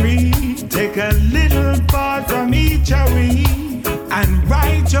history, take a little part from each of we, and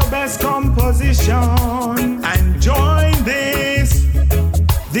write your best composition, and join this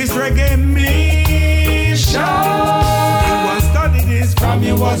reggae mission. You was study this from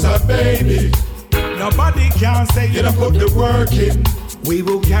you was a baby. Nobody can say you don't put the work in. We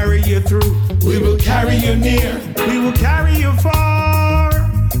will carry you through. We will carry you near. We will carry you far.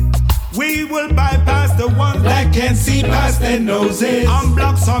 We will bypass the ones that can see past their noses,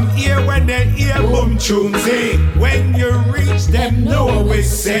 unblock some ear when they hear boom tunes in. When you reach them, know we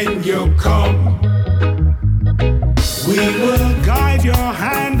send you come. We will guide your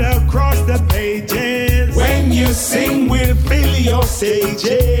hand across the pages. When you sing, we'll fill your stages.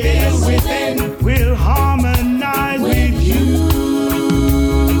 Feel within, we'll harmonize with you.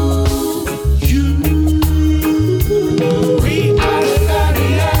 We are the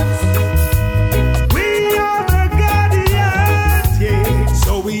guardians. We are the guardians, yeah.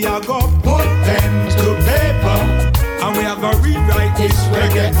 So we are gonna put pen to paper, and we are gonna rewrite this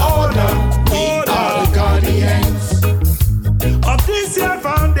reggae order. We are the guardians of this here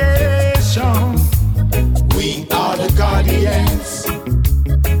foundation. guardians.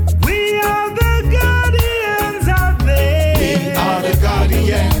 We are the guardians of them. We are the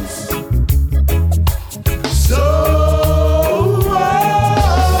guardians. So,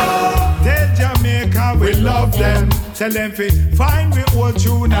 tell Jamaica we love them. Tell them to find me old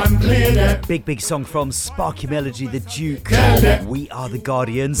tune and play them. Big song from Sparky Melody, the Duke. We Are the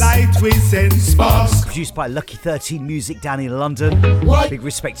Guardians. Light we send sparks. Produced by Lucky 13 Music down in London. Big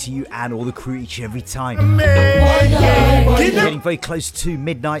respect to you and all the crew each and every time. Getting very close to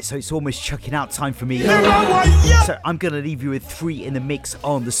midnight, so it's almost chucking out time for me. So I'm going to leave you with 3 in the mix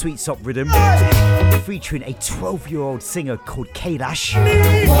on the Sweet Sock Rhythm, featuring a 12-year-old singer called Kailash,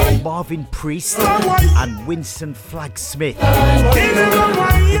 Marvin Priest, and Winston Flag Smith.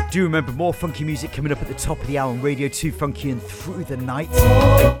 Do remember more funky music coming up at the top of the hour on Radio2Funky and through the night.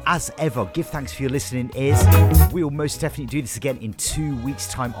 As ever, give thanks for your listening ears. We will most definitely do this again in 2 weeks'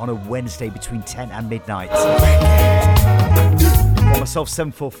 time on a Wednesday between 10 and midnight. For myself,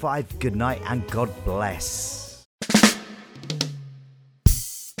 745, good night and God bless.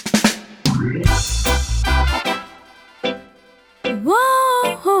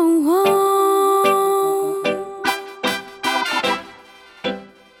 Whoa, whoa, whoa.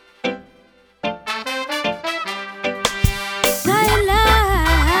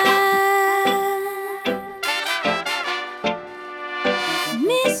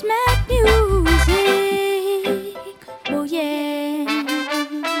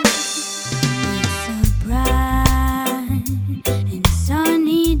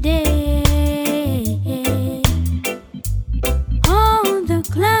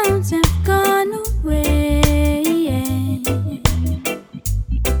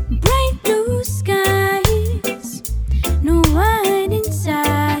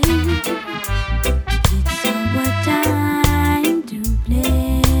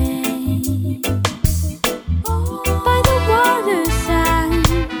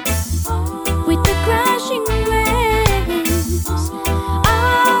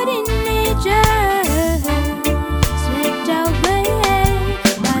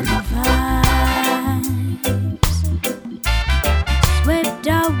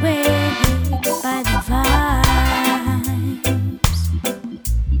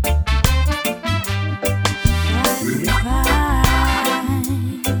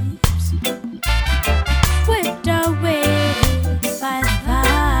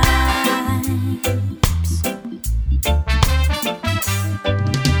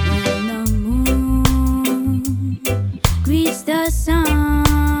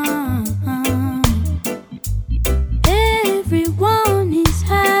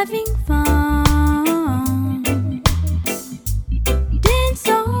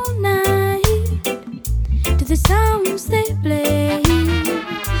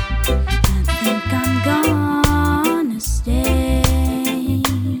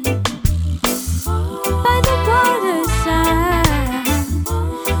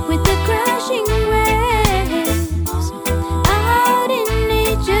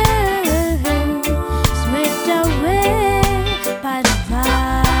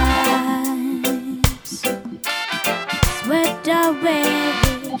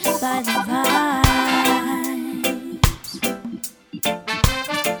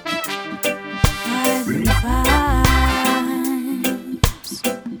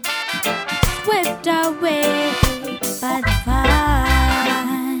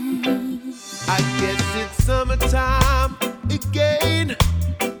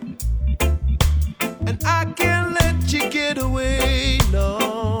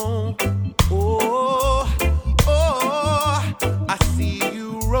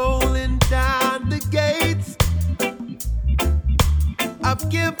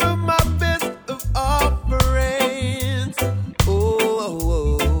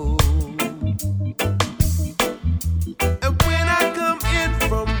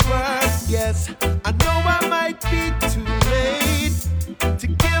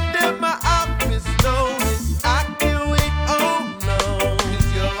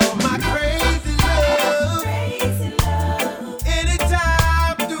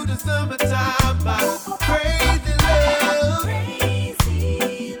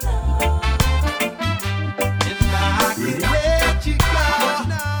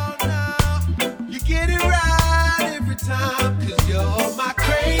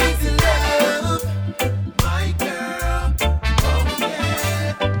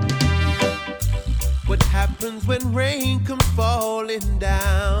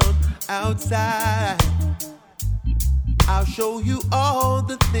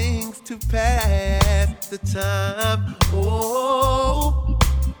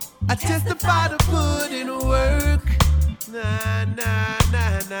 Nah, nah,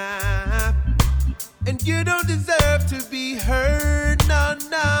 nah, nah. And you don't deserve to be hurt, no,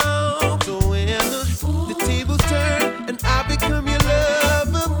 no. So when the tables turn and I become your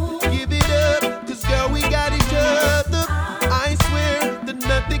lover, give it up, 'cause girl, we got each other. I swear that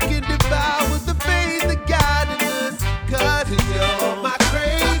nothing can devour the faith that God in us, 'cause you're my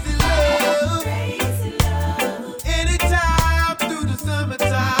crazy love. Anytime through the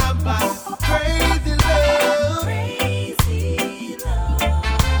summertime, my crazy love.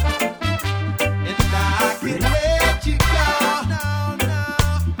 And I can let you go. No,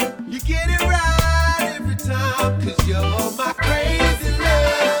 you get it right every time, 'cause you're my crazy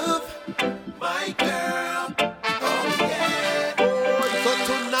love, my girl. Oh yeah. So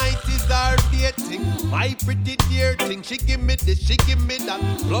tonight is our dating, my pretty dear thing. She give me this, she give me that,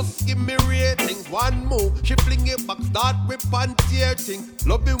 plus give me ratings. One move, she fling it back, start rip and tear thing.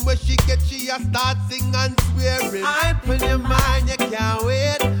 Loving where she get, she a start sing and swearing. I put your mind, you can't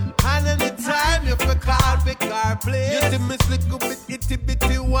wait. And anytime you feel call, pick our place. You see me slick up with itty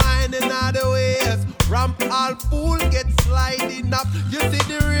bitty wine and other ways. Ramp all fool get sliding up. You see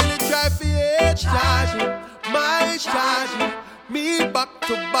the really try for it, charging, my charging. Me back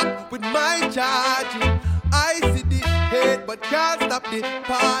to back with my charging. I see the head, but can't stop the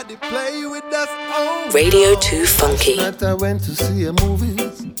party. Play with us. Oh, Radio2Funky. Last night I went to see a movie.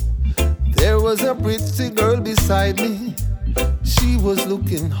 There was a pretty girl beside me. She was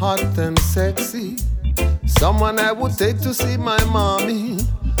looking hot and sexy. Someone I would take to see my mommy.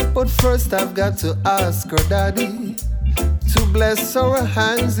 But first I've got to ask her daddy to bless her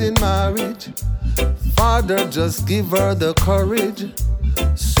hands in marriage. Father, just give her the courage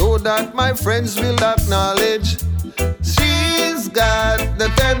so that my friends will acknowledge she's got the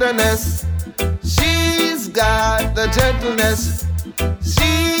tenderness, she's got the gentleness,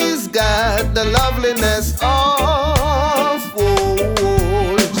 she's got the loveliness of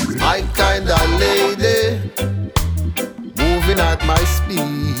she's my kind of lady, moving at my speed.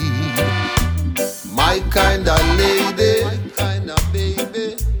 My kind of lady, my kind of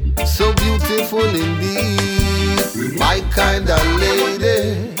baby, so beautiful indeed. My kind of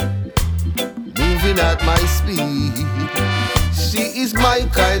lady, moving at my speed. She is my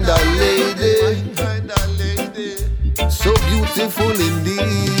kind of lady, so beautiful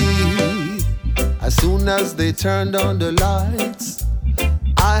indeed. As soon as they turned on the lights,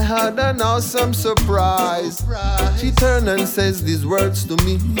 I had an awesome surprise. She turned and says these words to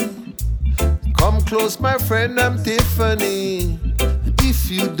me: come close, my friend, I'm Tiffany. If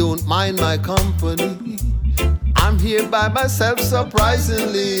you don't mind my company, I'm here by myself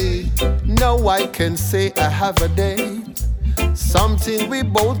surprisingly. Now I can say I have a date, something we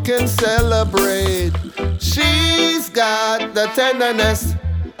both can celebrate. She's got the tenderness,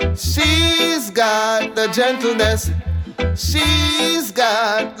 she's got the gentleness, she's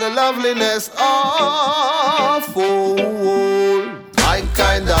got the loveliness of my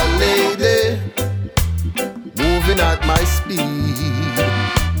kind of lady, moving at my speed.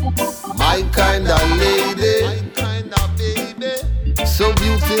 My kind of lady, my kind of baby, so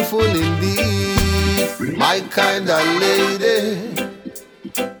beautiful indeed. My kind of lady,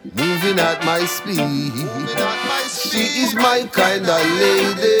 moving at my speed. She is my kind of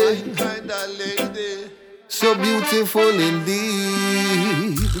lady, so beautiful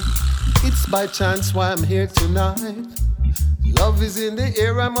indeed. It's by chance why I'm here tonight. Love is in the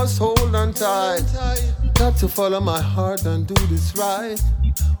air, I must hold on tight. Got to follow my heart and do this right.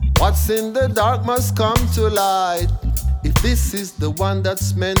 What's in the dark must come to light. If this is the one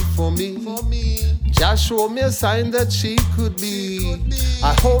that's meant for me, just show me a sign that she could be.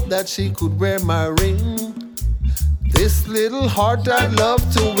 I hope that she could wear my ring. This little heart I'd love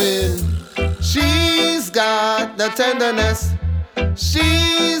to win. She's got the tenderness,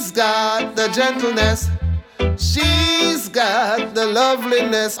 she's got the gentleness, she's got the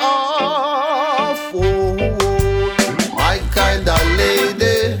loveliness of my kind of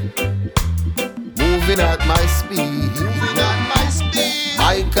lady, moving at my speed.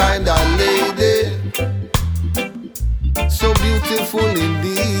 My kind of lady, so beautiful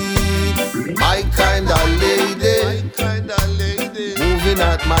indeed. My kind of lady, moving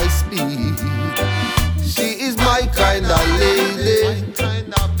at my speed. She is my kind of lady,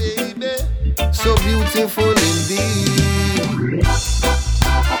 so beautiful indeed.